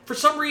Brick. For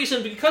some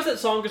reason, because that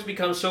song has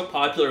become so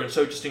popular and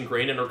so just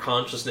ingrained in our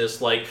consciousness,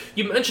 like,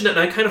 you mentioned it and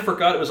I kind of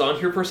forgot it was on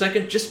here for a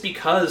second, just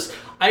because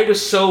I was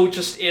so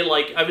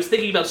I was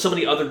thinking about so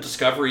many other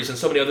discoveries and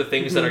so many other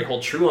things that I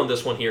hold true on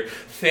this one here.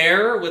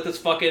 Fair, with its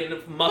fucking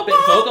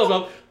Muppet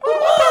vocal,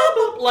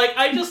 like,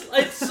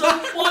 it's so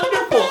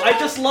wonderful. I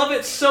just love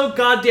it so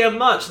goddamn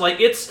much.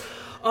 Like, it's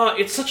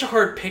such a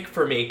hard pick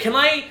for me. Can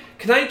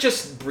I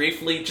just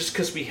briefly, just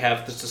because we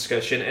have this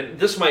discussion, and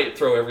this might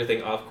throw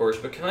everything off course,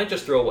 but can I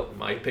just throw what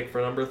my pick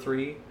for number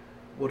 3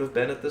 would have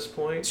been at this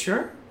point?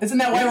 Sure. Isn't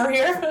that why we're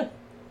here?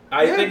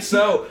 I think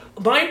so.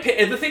 My pick,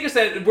 and the thing is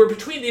that we're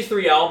between these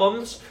 3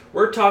 albums,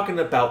 we're talking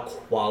about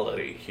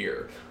quality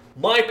here.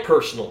 My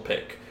personal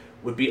pick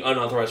would be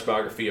Unauthorized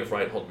Biography of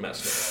Reinhold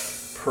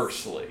Messner,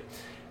 personally.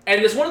 And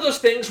it's one of those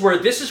things where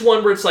this is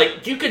one where it's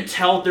like, you could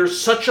tell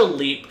there's such a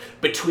leap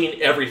between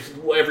every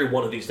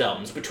one of these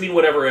albums, between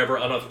whatever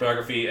Unauthorized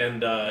Biography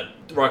and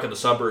Rock in the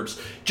Suburbs.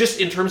 Just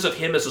in terms of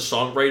him as a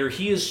songwriter,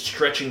 he is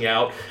stretching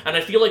out. And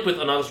I feel like with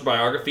Unauthorized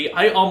Biography,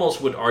 I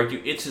almost would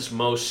argue it's his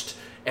most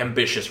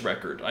ambitious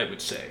record, I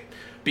would say.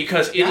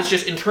 Because it is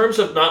just, in terms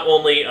of not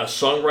only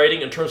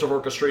songwriting, in terms of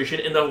orchestration,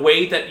 in the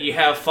way that you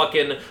have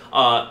fucking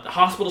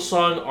Hospital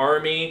Song,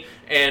 Army,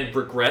 and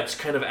Regrets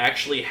kind of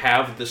actually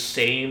have the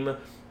same,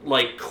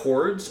 like,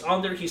 chords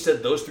on there. He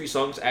said those 3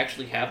 songs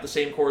actually have the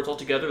same chords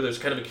altogether. There's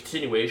kind of a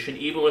continuation,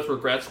 even with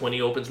Regrets, when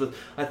he opens with,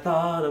 I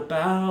thought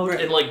about,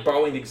 and, like,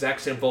 borrowing the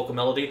exact same vocal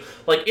melody.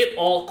 Like, it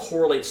all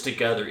correlates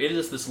together. It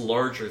is this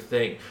larger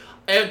thing.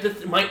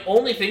 And my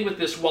only thing with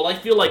this, while I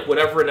feel like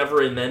Whatever and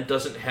Ever and Then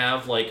doesn't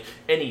have, like,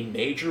 any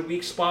major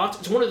weak spots,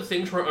 it's one of the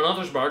things where An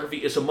Author's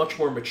Biography is a much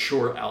more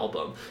mature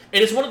album.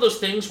 And it's one of those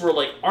things where,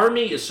 like,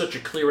 Army is such a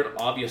clear and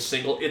obvious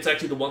single. It's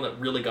actually the one that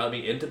really got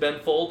me into Ben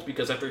Folds,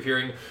 because after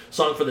hearing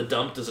Song for the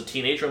Dumped as a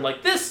teenager, I'm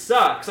like, this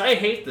sucks, I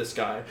hate this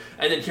guy.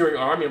 And then hearing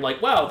Army, I'm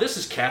like, wow, this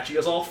is catchy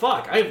as all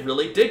fuck. I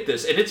really dig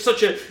this. And it's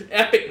such an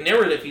epic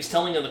narrative he's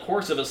telling in the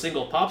course of a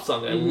single pop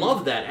song. I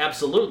love that,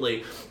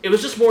 absolutely. It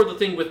was just more the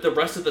thing with the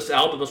rest of this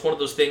album. It's one of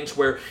those things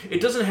where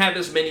it doesn't have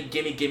as many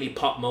gimme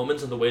pop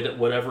moments in the way that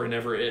Whatever and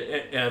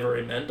Ever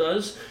and Then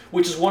does,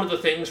 which is one of the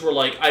things where,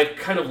 like, I've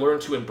kind of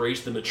learned to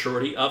embrace the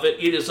maturity of it.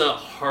 It is a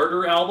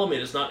harder album.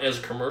 It is not as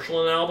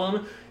commercial an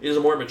album. It is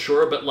a more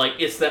mature, but, like,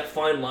 it's that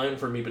fine line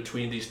for me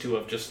between these two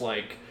of just,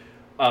 like,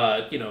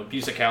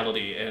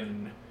 musicality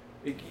and,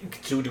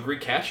 to a degree,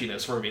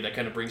 catchiness for me that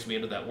kind of brings me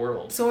into that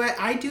world. So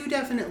I do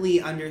definitely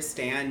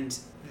understand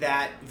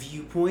that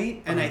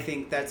viewpoint, and I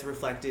think that's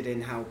reflected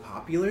in how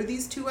popular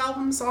these 2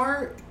 albums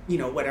are. You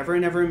know, Whatever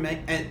and Ever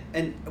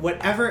and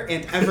Whatever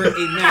and Ever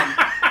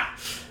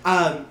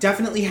Amen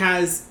definitely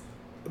has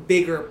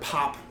bigger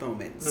pop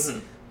moments.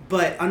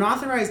 But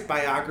Unauthorized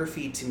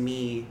Biography, to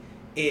me,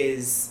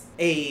 is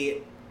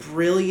a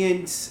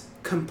brilliant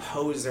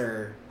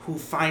composer who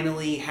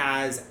finally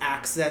has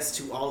access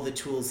to all the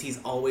tools he's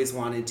always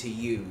wanted to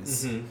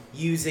use,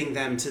 using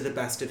them to the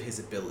best of his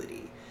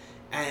ability.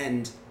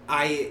 And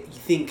I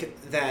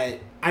think that,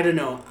 I don't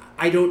know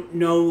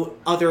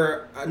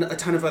a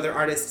ton of other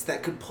artists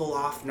that could pull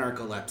off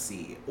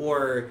Narcolepsy,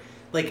 or,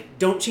 like,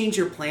 Don't Change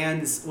Your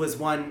Plans was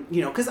one,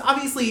 you know, because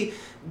obviously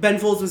Ben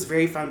Folds was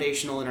very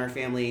foundational in our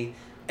family,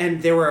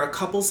 and there were a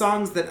couple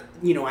songs that,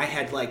 you know, I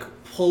had, like,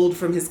 pulled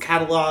from his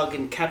catalog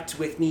and kept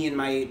with me in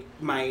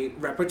my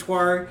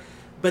repertoire,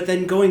 but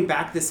then going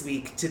back this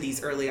week to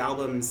these early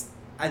albums,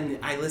 and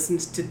I listened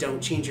to Don't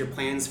Change Your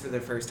Plans for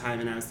the first time,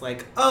 and I was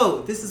like,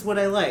 oh, this is what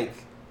I like.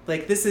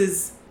 Like, this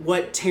is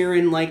what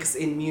Taran likes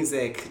in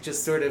music,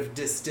 just sort of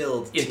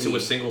distilled into a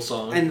single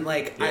song. And,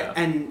 like,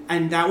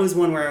 and that was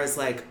one where I was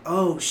like,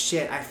 oh,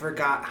 shit, I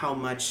forgot how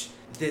much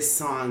this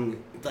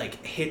song,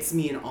 like, hits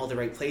me in all the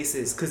right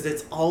places, because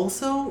it's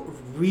also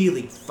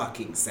really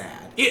fucking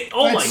sad.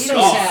 Oh my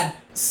god!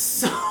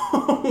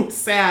 So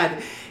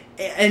sad.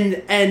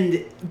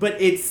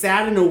 But it's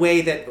sad in a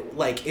way that,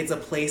 like, it's a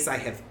place I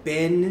have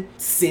been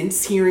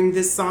since hearing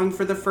this song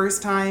for the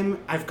first time.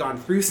 I've gone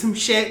through some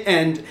shit,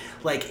 and,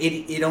 like,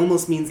 it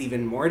almost means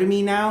even more to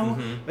me now.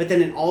 But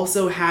then it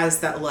also has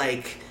that,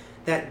 like,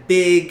 that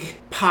big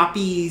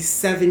poppy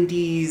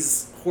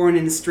 70s horn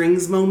and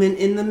strings moment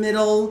in the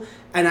middle,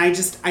 and I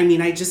just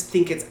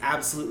think it's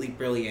absolutely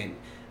brilliant.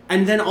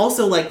 And then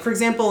also, like, for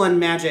example, on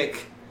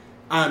Magic,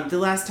 the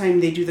last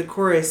time they do the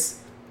chorus,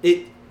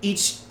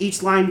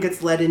 each line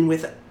gets led in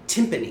with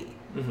timpani,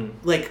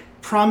 like,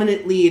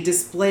 prominently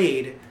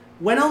displayed.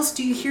 When else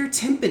do you hear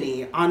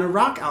timpani on a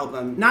rock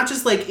album? Not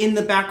just, like, in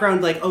the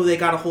background, like, oh, they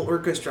got a whole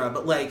orchestra,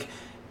 but, like,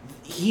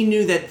 he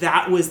knew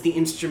that was the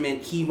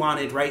instrument he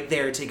wanted right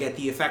there to get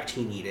the effect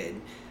he needed.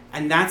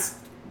 And that's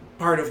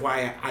part of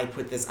why I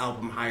put this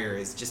album higher,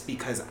 is just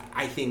because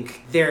I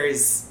think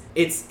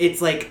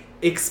it's like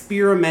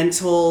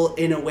experimental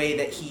in a way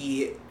that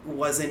he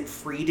wasn't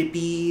free to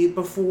be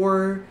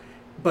before,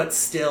 but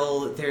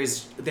still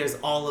there's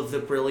all of the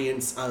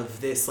brilliance of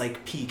this,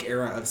 like, peak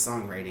era of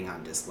songwriting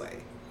on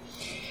display.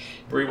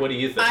 Brie, what do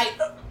you think?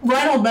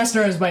 Reinhold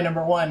Messner is my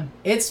number one.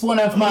 It's one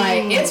of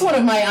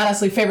my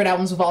honestly favorite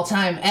albums of all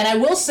time. And I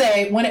will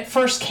say, when it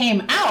first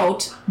came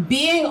out,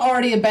 being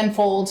already a Ben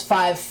Folds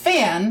 5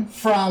 fan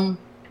from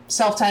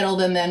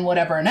self-titled and then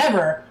Whatever and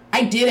Ever,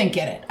 I didn't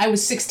get it. I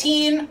was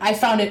 16. I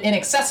found it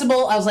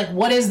inaccessible. I was like,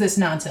 what is this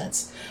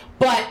nonsense?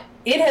 But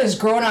it has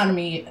grown on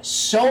me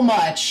so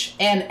much,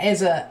 and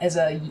as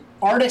a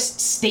artist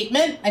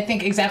statement, I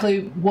think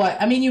exactly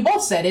what, I mean, you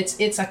both said,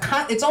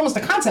 it's almost a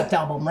concept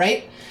album,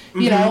 right?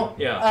 You know,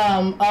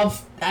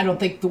 I don't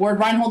think the word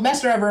Reinhold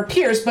Messner ever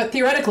appears, but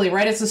theoretically,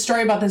 right, it's a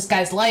story about this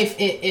guy's life.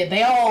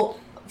 They all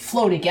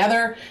flow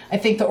together. I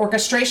think the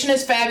orchestration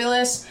is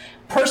fabulous.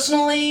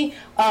 Personally,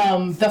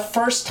 the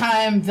first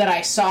time that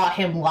I saw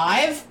him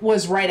live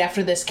was right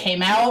after this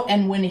came out,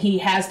 and when he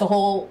has the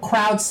whole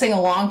crowd sing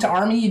along to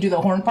Army, you do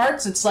the horn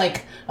parts. It's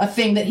like a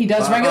thing that he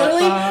does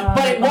regularly,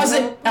 but it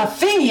wasn't a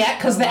thing yet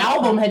because the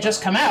album had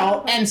just come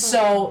out, and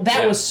so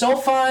that was so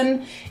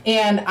fun.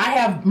 And I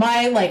have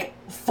my, like,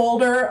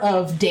 folder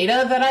of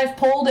data that I've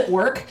pulled at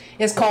work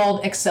is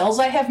called Excels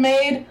I have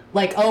made,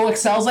 like, oh,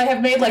 Excels I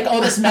have made, like,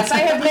 oh, this mess I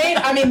have made.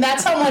 I mean,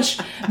 that's how much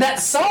that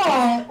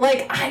song,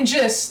 like,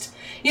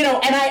 you know,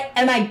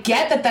 and I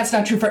get that that's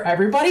not true for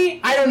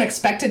everybody. I don't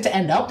expect it to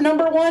end up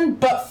number one,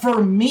 but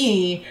for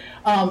me,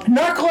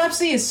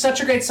 Narcolepsy is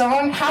such a great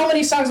song. How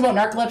many songs about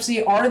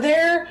narcolepsy are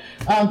there?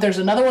 There's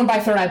another one by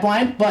Third Eye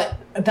Blind, but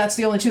that's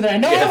the only two that I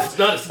know of. It's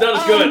not as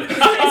good. It's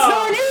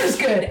not near as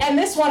good. And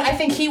this one, I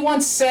think he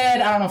once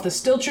said, I don't know if this is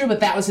still true, but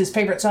that was his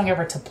favorite song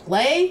ever to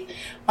play.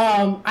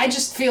 I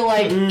just feel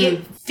like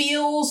it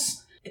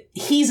feels,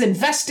 he's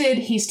invested,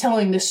 he's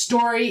telling this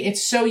story,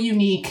 it's so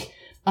unique.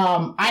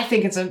 I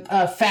think it's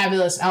a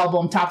fabulous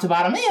album, top to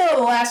bottom. You know,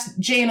 the last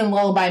Jane and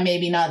Lullaby,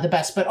 maybe not the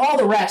best, but all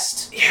the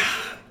rest. Yeah.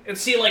 And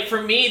see, like,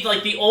 for me,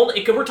 like, the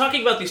only... We're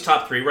talking about these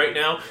top three right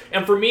now,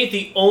 and for me,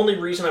 the only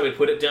reason I would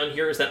put it down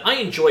here is that I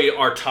enjoy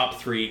our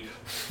top three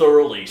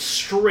thoroughly,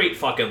 straight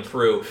fucking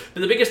through.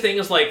 But the biggest thing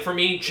is, like, for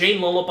me, Jane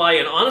Lullaby,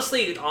 and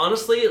honestly,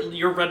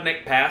 Your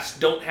Redneck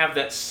Past don't have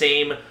that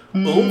same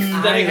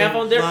oomph that I have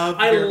on there.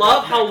 I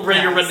love how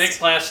Your Redneck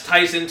Past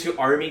ties into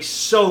Army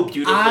so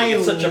beautifully.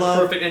 It's such a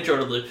perfect intro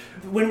to the...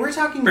 When we're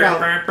talking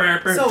about...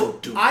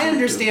 So, I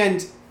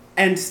understand...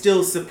 and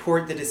still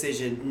support the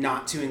decision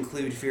not to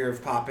include Fear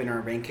of Pop in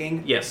our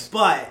ranking. Yes.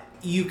 But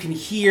you can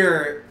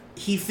hear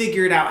he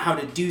figured out how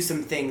to do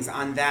some things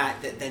on that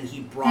then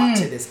he brought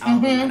to this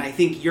album. And I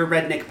think Your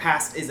Redneck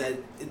Past is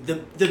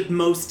the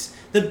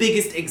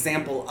biggest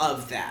example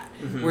of that.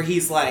 Where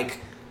he's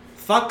like,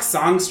 fuck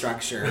song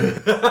structure.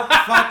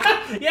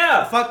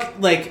 Fuck,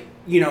 like,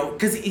 you know,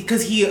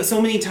 because he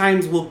so many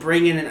times will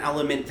bring in an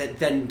element that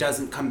then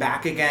doesn't come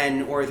back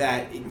again, or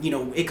that, you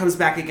know, it comes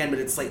back again but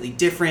it's slightly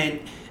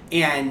different.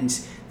 And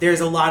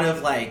there's a lot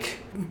of, like,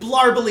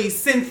 blarbly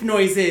synth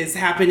noises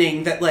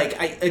happening that, like,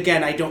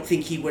 I don't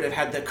think he would have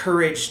had the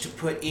courage to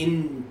put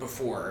in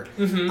before.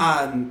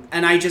 And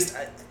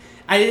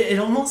it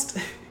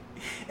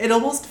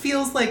almost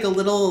feels like a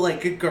little,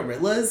 like,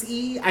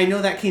 Gorillaz-y. I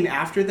know that came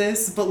after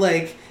this, but,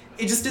 like,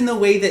 it just in the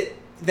way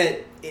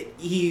that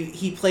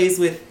he plays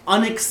with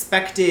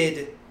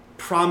unexpected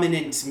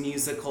prominent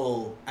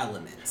musical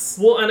elements.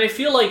 Well, and I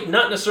feel like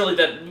not necessarily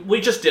that we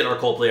just did our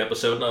Coldplay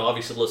episode, and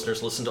obviously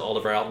listeners listen to all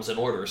of our albums in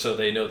order, so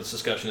they know this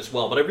discussion as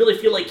well, but I really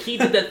feel like he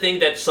did that thing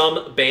that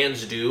some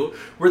bands do,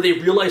 where they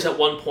realize at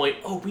one point,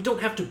 oh, we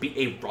don't have to be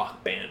a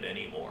rock band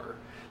anymore.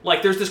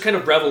 Like, there's this kind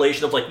of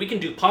revelation of, like, we can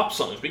do pop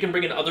songs. We can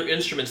bring in other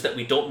instruments that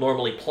we don't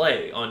normally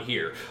play on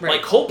here. Right.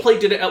 Like, Coldplay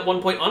did it at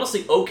one point.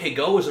 Honestly, OK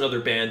Go is another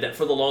band that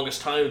for the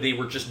longest time they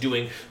were just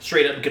doing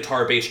straight-up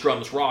guitar, bass,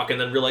 drums, rock, and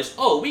then realized,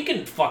 oh, we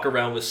can fuck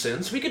around with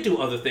synths. We could do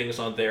other things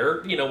on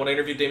there. You know, when I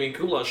interviewed Damien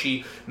Kula,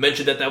 she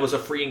mentioned that was a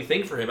freeing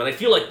thing for him. And I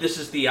feel like this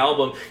is the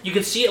album. You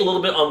can see it a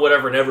little bit on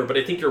Whatever and Ever, but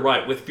I think you're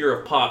right. With Fear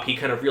of Pop, he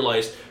kind of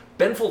realized...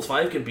 Ben Folds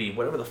 5 can be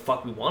whatever the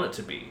fuck we want it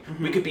to be.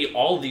 We could be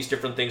all of these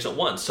different things at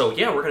once. So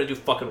yeah, we're going to do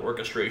fucking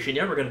orchestration.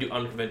 Yeah, we're going to do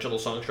unconventional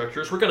song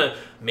structures. We're going to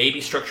maybe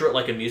structure it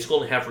like a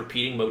musical and have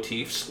repeating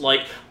motifs.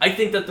 Like, I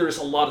think that there's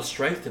a lot of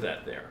strength to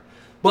that there.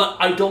 But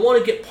I don't want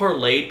to get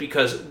parlayed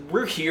because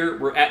we're here,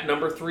 we're at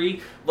number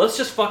 3. Let's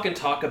just fucking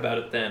talk about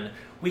it then.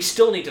 We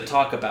still need to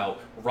talk about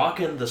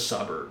Rockin' the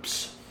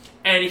Suburbs.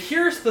 And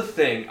here's the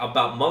thing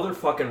about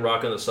motherfucking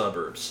Rockin' the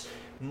Suburbs.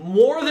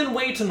 More than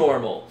Way to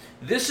Normal,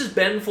 this is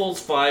Ben Folds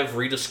 5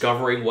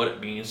 rediscovering what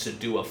it means to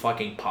do a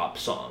fucking pop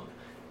song.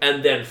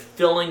 And then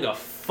filling a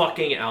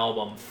fucking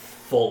album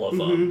full of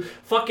them.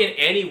 Fucking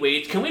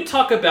anyway, can we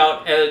talk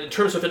about, in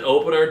terms of an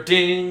opener,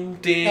 ding,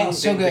 ding, Oh,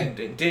 so ding,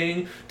 good. ding,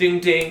 ding, ding,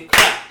 ding,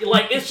 clap.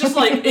 Like, it's just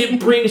like, it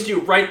brings you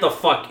right the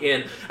fuck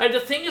in. And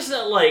the thing is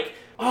that, like,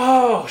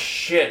 oh,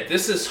 shit.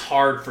 This is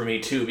hard for me,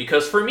 too.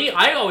 Because for me,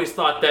 I always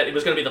thought that it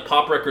was going to be the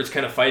pop records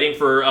kind of fighting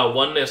for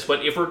oneness.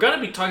 But if we're going to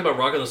be talking about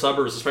Rockin' the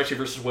Suburbs, especially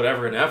versus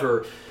Whatever and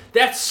Ever,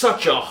 that's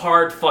such a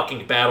hard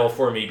fucking battle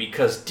for me.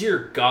 Because,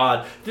 dear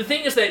God, the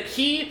thing is that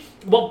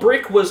well,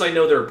 Brick was, I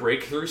know, their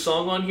breakthrough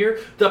song on here.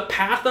 The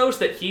pathos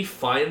that he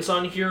finds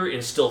on here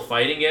in Still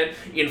Fighting It,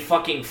 in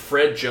fucking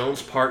Fred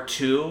Jones Part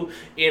 2,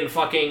 in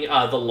fucking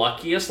The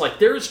Luckiest, like,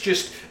 there's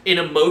just an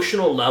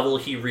emotional level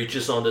he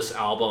reaches on this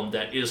album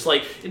that is,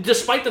 like,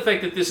 despite the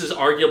fact that this is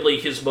arguably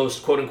his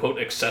most, quote-unquote,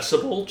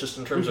 accessible, just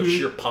in terms of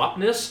sheer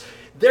popness,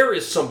 there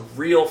is some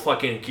real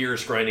fucking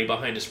gears grinding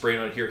behind his brain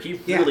on here. He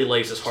really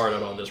lays his heart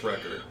out on this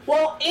record.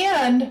 Well,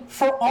 and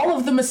for all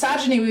of the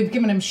misogyny we've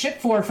given him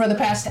shit for the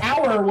past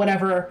hour or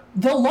whatever,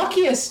 The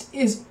Luckiest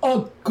is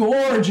a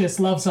gorgeous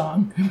love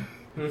song.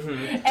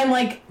 And,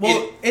 like,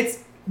 well,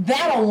 it's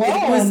that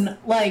alone,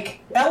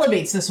 like,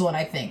 elevates this one,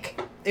 I think.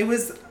 It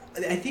was,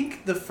 I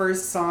think, the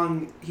first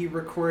song he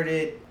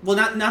recorded... Well,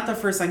 not the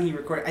first song he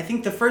recorded. I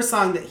think the first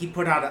song that he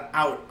put out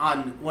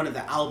on one of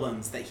the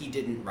albums that he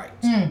didn't write.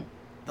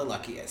 The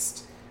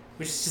Luckiest.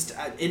 Which is just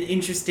an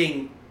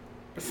interesting,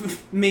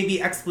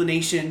 maybe,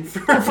 explanation for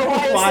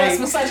why it's less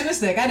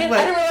misogynistic. I didn't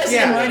realize he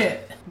didn't write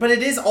it. But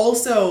it is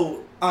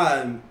also...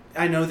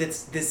 I know that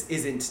this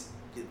isn't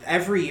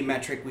every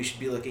metric we should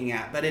be looking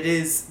at, but it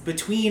is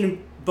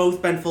between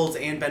both Ben Folds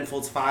and Ben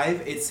Folds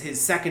 5, it's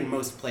his second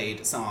most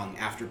played song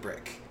after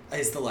Brick,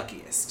 is The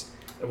Luckiest.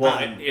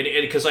 Well,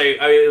 because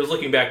I was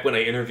looking back when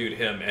I interviewed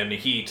him, and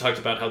he talked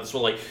about how this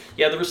was like,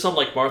 yeah, there was some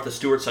like Martha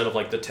Stewart side of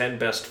like the 10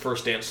 best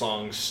first dance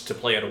songs to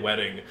play at a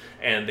wedding,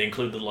 and they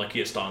include the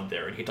Luckiest on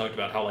there, and he talked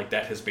about how like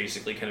that has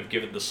basically kind of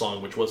given the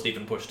song, which wasn't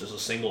even pushed as a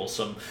single,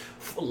 some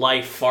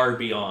life far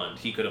beyond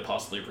he could have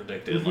possibly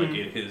predicted. Like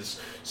it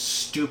is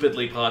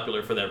stupidly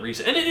popular for that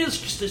reason, and it is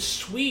just a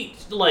sweet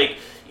like.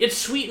 It's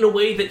sweet in a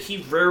way that he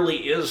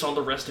rarely is on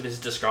the rest of his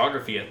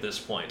discography at this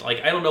point.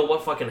 Like, I don't know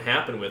what fucking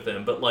happened with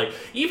him, but, like,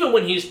 even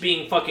when he's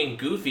being fucking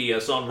goofy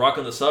as on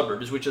Rockin' the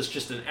Suburbs, which is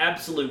just an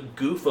absolute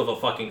goof of a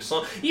fucking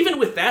song, even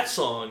with that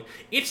song,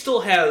 it still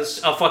has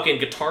a fucking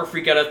guitar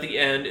freak out at the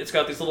end. It's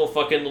got these little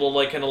fucking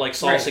like, kind of like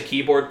salsa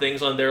keyboard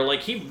things on there. Like,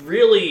 he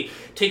really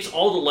takes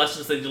all the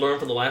lessons that he learned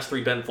from the last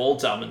 3 Ben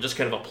Folds album and just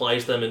kind of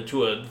applies them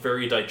into a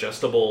very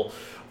digestible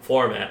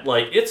format.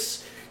 Like,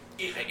 it's...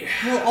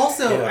 Well,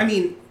 also, I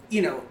mean...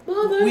 You know,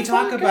 we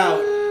talk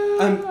about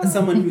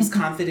someone who's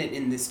confident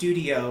in the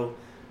studio.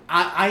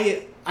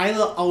 I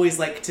always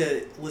like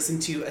to listen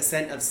to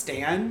Ascent of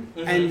Stan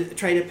and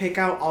try to pick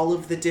out all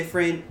of the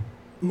different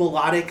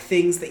melodic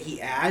things that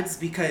he adds,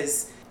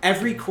 because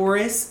every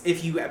chorus,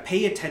 if you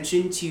pay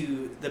attention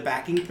to the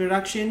backing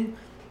production,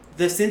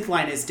 the synth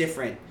line is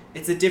different.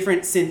 It's a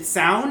different synth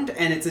sound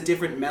and it's a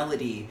different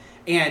melody.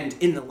 And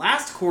in the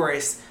last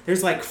chorus,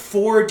 there's like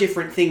 4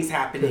 different things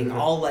happening,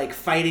 all like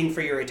fighting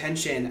for your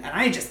attention, and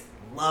I just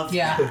love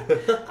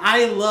that.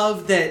 I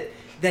love that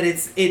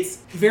it's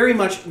very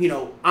much, you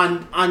know,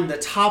 on the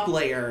top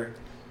layer,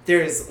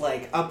 there's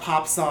like a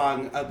pop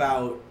song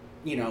about,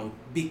 you know,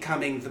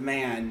 becoming the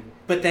man,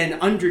 but then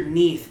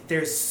underneath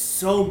there's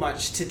so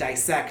much to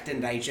dissect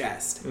and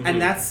digest,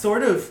 and that's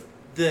sort of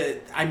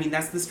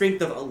that's the strength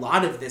of a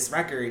lot of this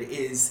record,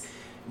 is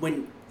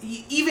when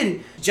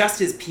even just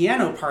his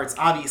piano parts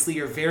obviously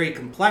are very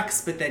complex,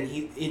 but then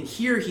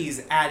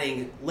he's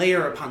adding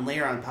layer upon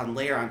layer upon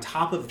layer on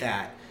top of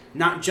that,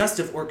 not just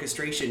of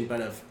orchestration, but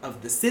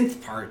of the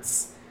synth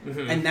parts.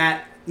 And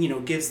that, you know,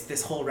 gives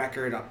this whole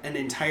record an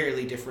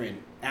entirely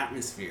different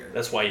atmosphere.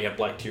 That's why you have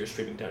black tears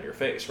streaming down your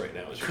face right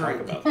now as you talk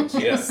about this.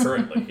 Yeah,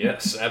 currently.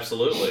 Yes,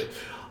 absolutely.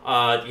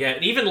 Yeah,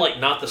 and even like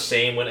Not the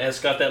Same, when it's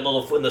got that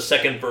little in the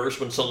second verse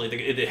when suddenly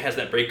it has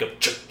that breakup,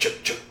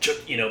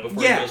 you know,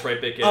 before it goes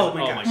right back in. Oh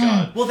my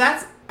god. Well,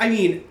 that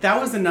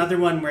was another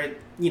one where,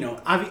 you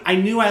know, I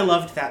knew I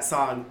loved that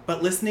song,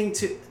 but listening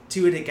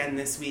to it again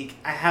this week,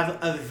 I have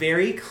a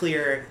very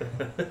clear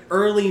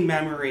early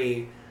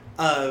memory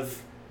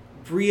of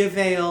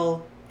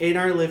Briavael in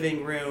our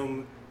living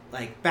room,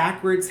 like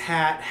backwards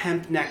hat,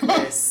 hemp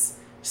necklace,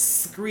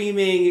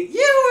 screaming,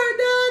 "You are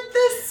not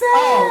the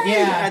same!"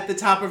 At the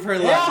top of her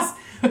lungs.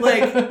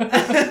 Like, well,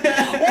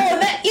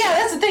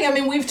 that's the thing. I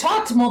mean, we've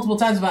talked multiple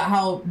times about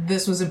how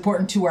this was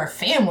important to our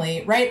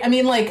family, right? I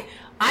mean, like,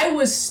 I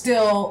was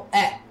still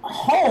at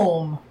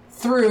home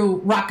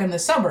through Rockin' the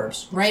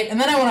Suburbs, right? And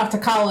then I went off to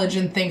college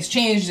and things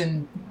changed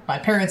and my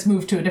parents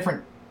moved to a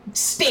different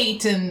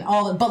state and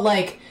all that. But,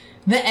 like,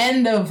 the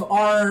end of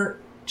our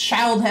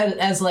childhood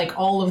as, like,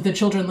 all of the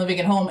children living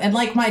at home, and,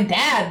 like,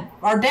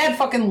 our dad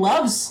fucking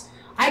loves,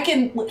 I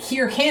can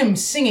hear him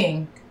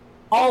singing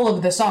all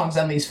of the songs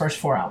on these first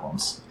 4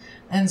 albums.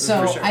 And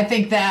so I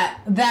think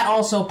that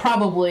also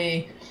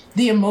probably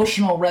the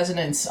emotional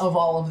resonance of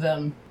all of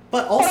them.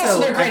 But also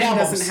they're great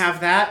albums. Doesn't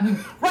have that.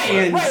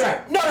 Right.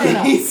 No.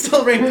 He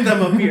still ranked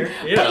them up here.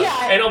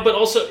 Yeah. But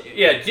also,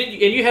 and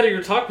you had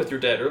your talk with your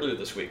dad earlier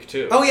this week,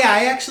 too. Oh, yeah,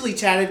 I actually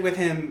chatted with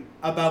him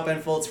about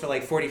Ben Folds for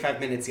like 45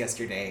 minutes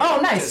yesterday. Oh,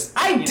 nice.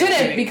 I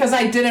didn't, because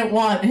I didn't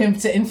want him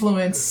to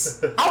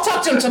influence. I'll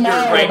talk to him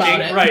tomorrow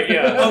about it. Right,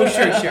 yeah. Oh,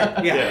 sure.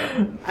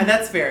 Yeah. And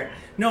that's fair.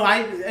 No,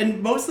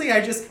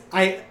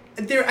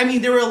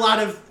 there were a lot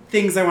of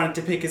things I wanted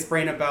to pick his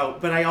brain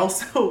about, but I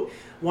also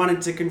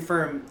wanted to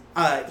confirm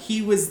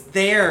he was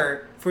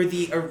there for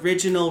the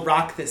original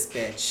Rock This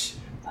Bitch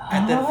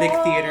at the Vic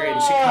Theater in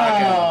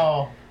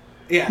Chicago.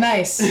 Yeah.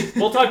 Nice.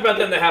 We'll talk about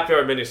that in the happy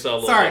hour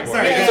mini-cell. Sorry.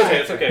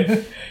 It's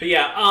okay.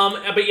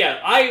 But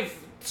yeah, I've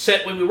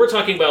set, when we were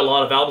talking about a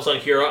lot of albums on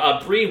here,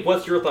 Bree,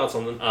 what's your thoughts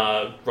on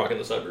Rockin'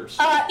 the Suburbs?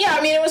 Yeah,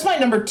 I mean, it was my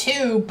number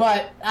 2,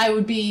 but I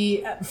would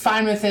be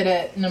fine with it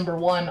at number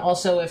 1.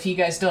 Also, if you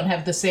guys don't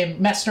have the same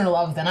Messner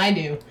love than I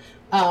do.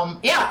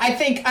 I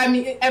think,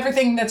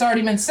 everything that's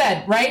already been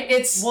said, right?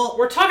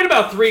 We're talking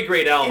about 3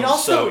 great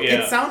albums,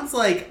 it sounds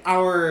like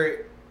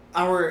our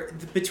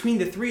between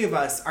the 3 of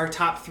us, our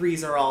top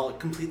 3s are all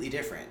completely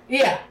different.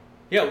 Yeah.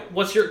 Yeah,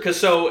 what's your,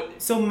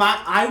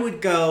 I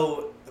would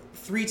go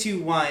 3,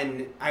 2,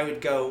 1, I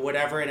would go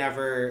Whatever and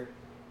Ever,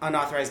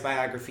 Unauthorized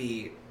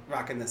Biography,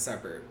 Rockin' the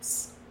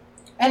Suburbs.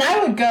 And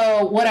I would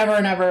go Whatever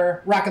and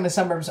Ever, Rockin' the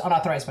Suburbs,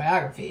 Unauthorized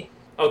Biography.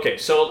 Okay,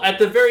 so at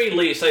the very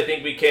least, I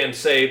think we can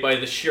say, by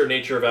the sheer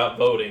nature of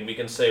outvoting, we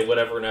can say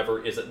Whatever and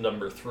Ever is at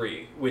number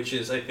 3, which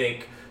is, I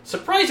think,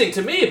 surprising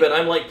to me, but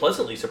I'm, like,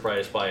 pleasantly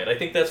surprised by it. I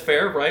think that's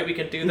fair, right? We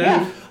can do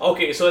that? Yeah.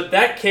 Okay, so in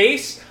that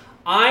case,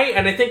 I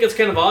think it's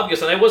kind of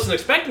obvious, and I wasn't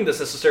expecting this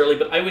necessarily,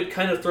 but I would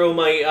kind of throw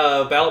my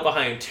ballot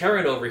behind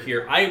Taran over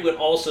here. I would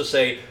also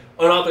say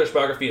Unauthorized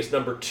Biography is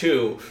number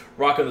 2,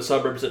 Rockin' the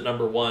Suburbs at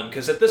number 1,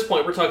 because at this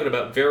point we're talking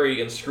about very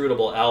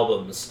inscrutable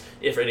albums,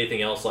 if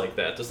anything else like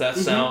that. Does that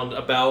sound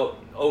about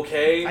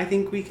okay? I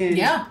think we can...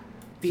 Yeah.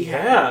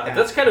 Yeah,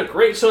 that's kind of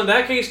great. So in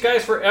that case,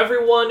 guys, for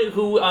everyone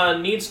who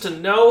needs to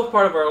know,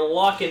 part of our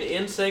Lock and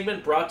In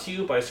segment brought to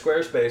you by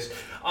Squarespace.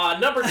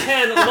 Number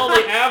 10,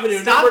 Lonely Avenue.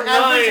 Stop Number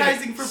 9,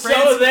 advertising for brands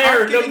So who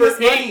There. aren't giving Number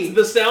us 8, money.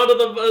 The Sound of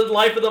the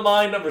Life of the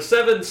Mind. Number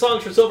 7,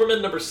 Songs for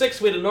Silverman. Number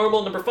 6, Way to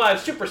Normal. Number 5,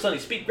 Super Sunny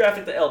Speed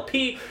Graphic, the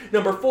LP.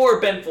 Number 4,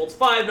 Ben Folds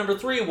 5. Number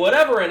 3,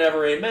 Whatever and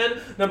Ever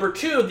Amen. Number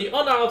 2, The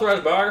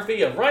Unauthorized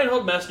Biography of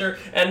Reinhold Messner.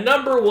 And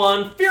number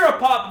 1, Fear of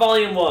Pop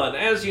Volume 1.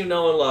 As you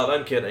know and love.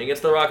 I'm kidding. It's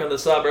the Rock on the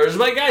Suburbs.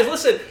 But guys,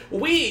 listen,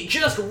 we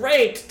just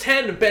ranked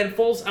 10 Ben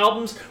Folds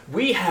albums.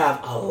 We have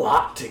a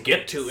lot to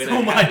get to in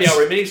a happy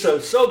hour mini, so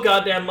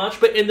goddamn much.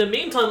 But in the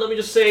meantime, let me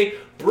just say,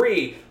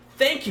 Bree,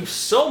 thank you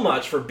so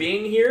much for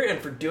being here and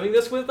for doing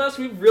this with us.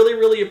 We really,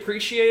 really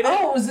appreciate it.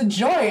 Oh, it was a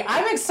joy.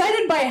 I'm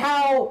excited by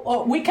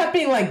how we kept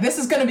being like, this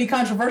is going to be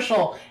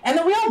controversial. And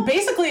then we all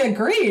basically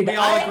agreed. We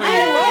all agreed.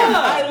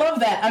 I love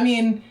that. I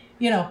mean,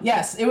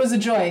 yes, it was a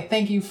joy.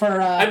 Thank you for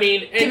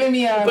giving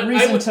me a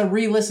reason to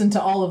re-listen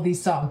to all of these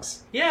songs.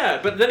 Yeah,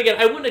 but then again,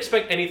 I wouldn't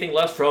expect anything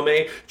less from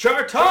a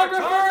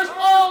Chartographers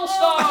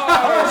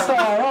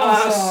All-Star!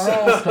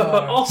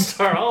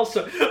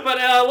 All-Star.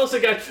 But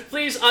listen, guys,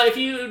 please, if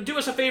you do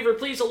us a favor,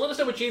 please let us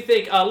know what you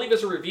think. Leave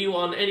us a review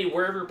on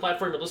wherever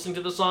platform you're listening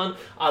to this on.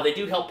 They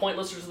do help point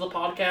listeners to the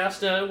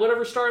podcast.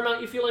 Whatever star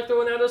amount you feel like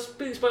throwing at us,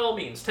 please, by all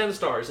means, 10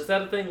 stars. Is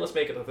that a thing? Let's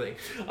make it a thing.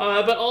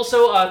 But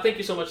also, thank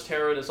you so much,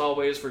 Taran, as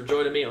always, for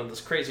joining me on this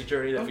crazy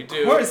journey that we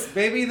do. Of course,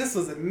 baby. This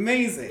was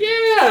amazing.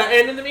 Yeah,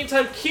 and in the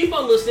meantime, keep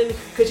on listening,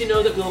 because you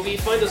know that we'll be.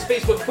 Find us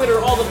Facebook, Twitter,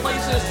 all the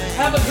places.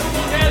 Have a good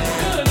one, guys.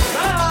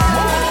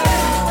 Goodbye!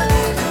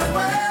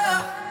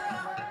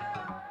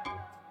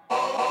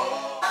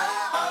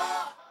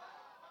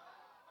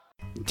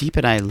 Deep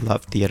and I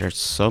love theater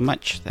so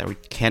much that we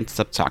can't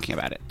stop talking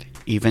about it,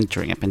 even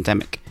during a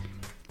pandemic.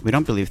 We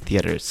don't believe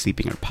theater is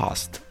sleeping or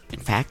paused. In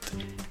fact,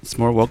 it's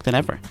more woke than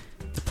ever.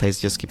 The plays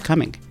just keep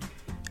coming.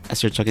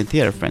 As your Talking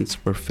Theater friends,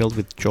 we're filled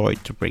with joy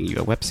to bring you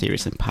a web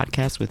series and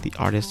podcast with the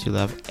artists you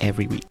love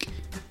every week.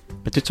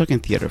 But the Talking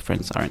Theater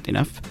friends aren't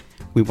enough.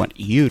 We want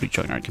you to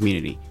join our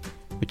community,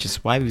 which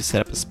is why we've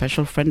set up a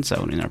special friend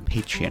zone in our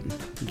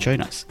Patreon.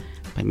 Join us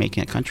by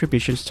making a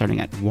contribution starting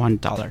at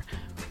 $1.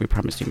 We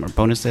promise you more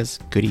bonuses,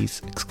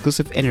 goodies,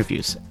 exclusive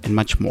interviews, and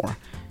much more.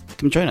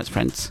 Come join us,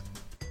 friends.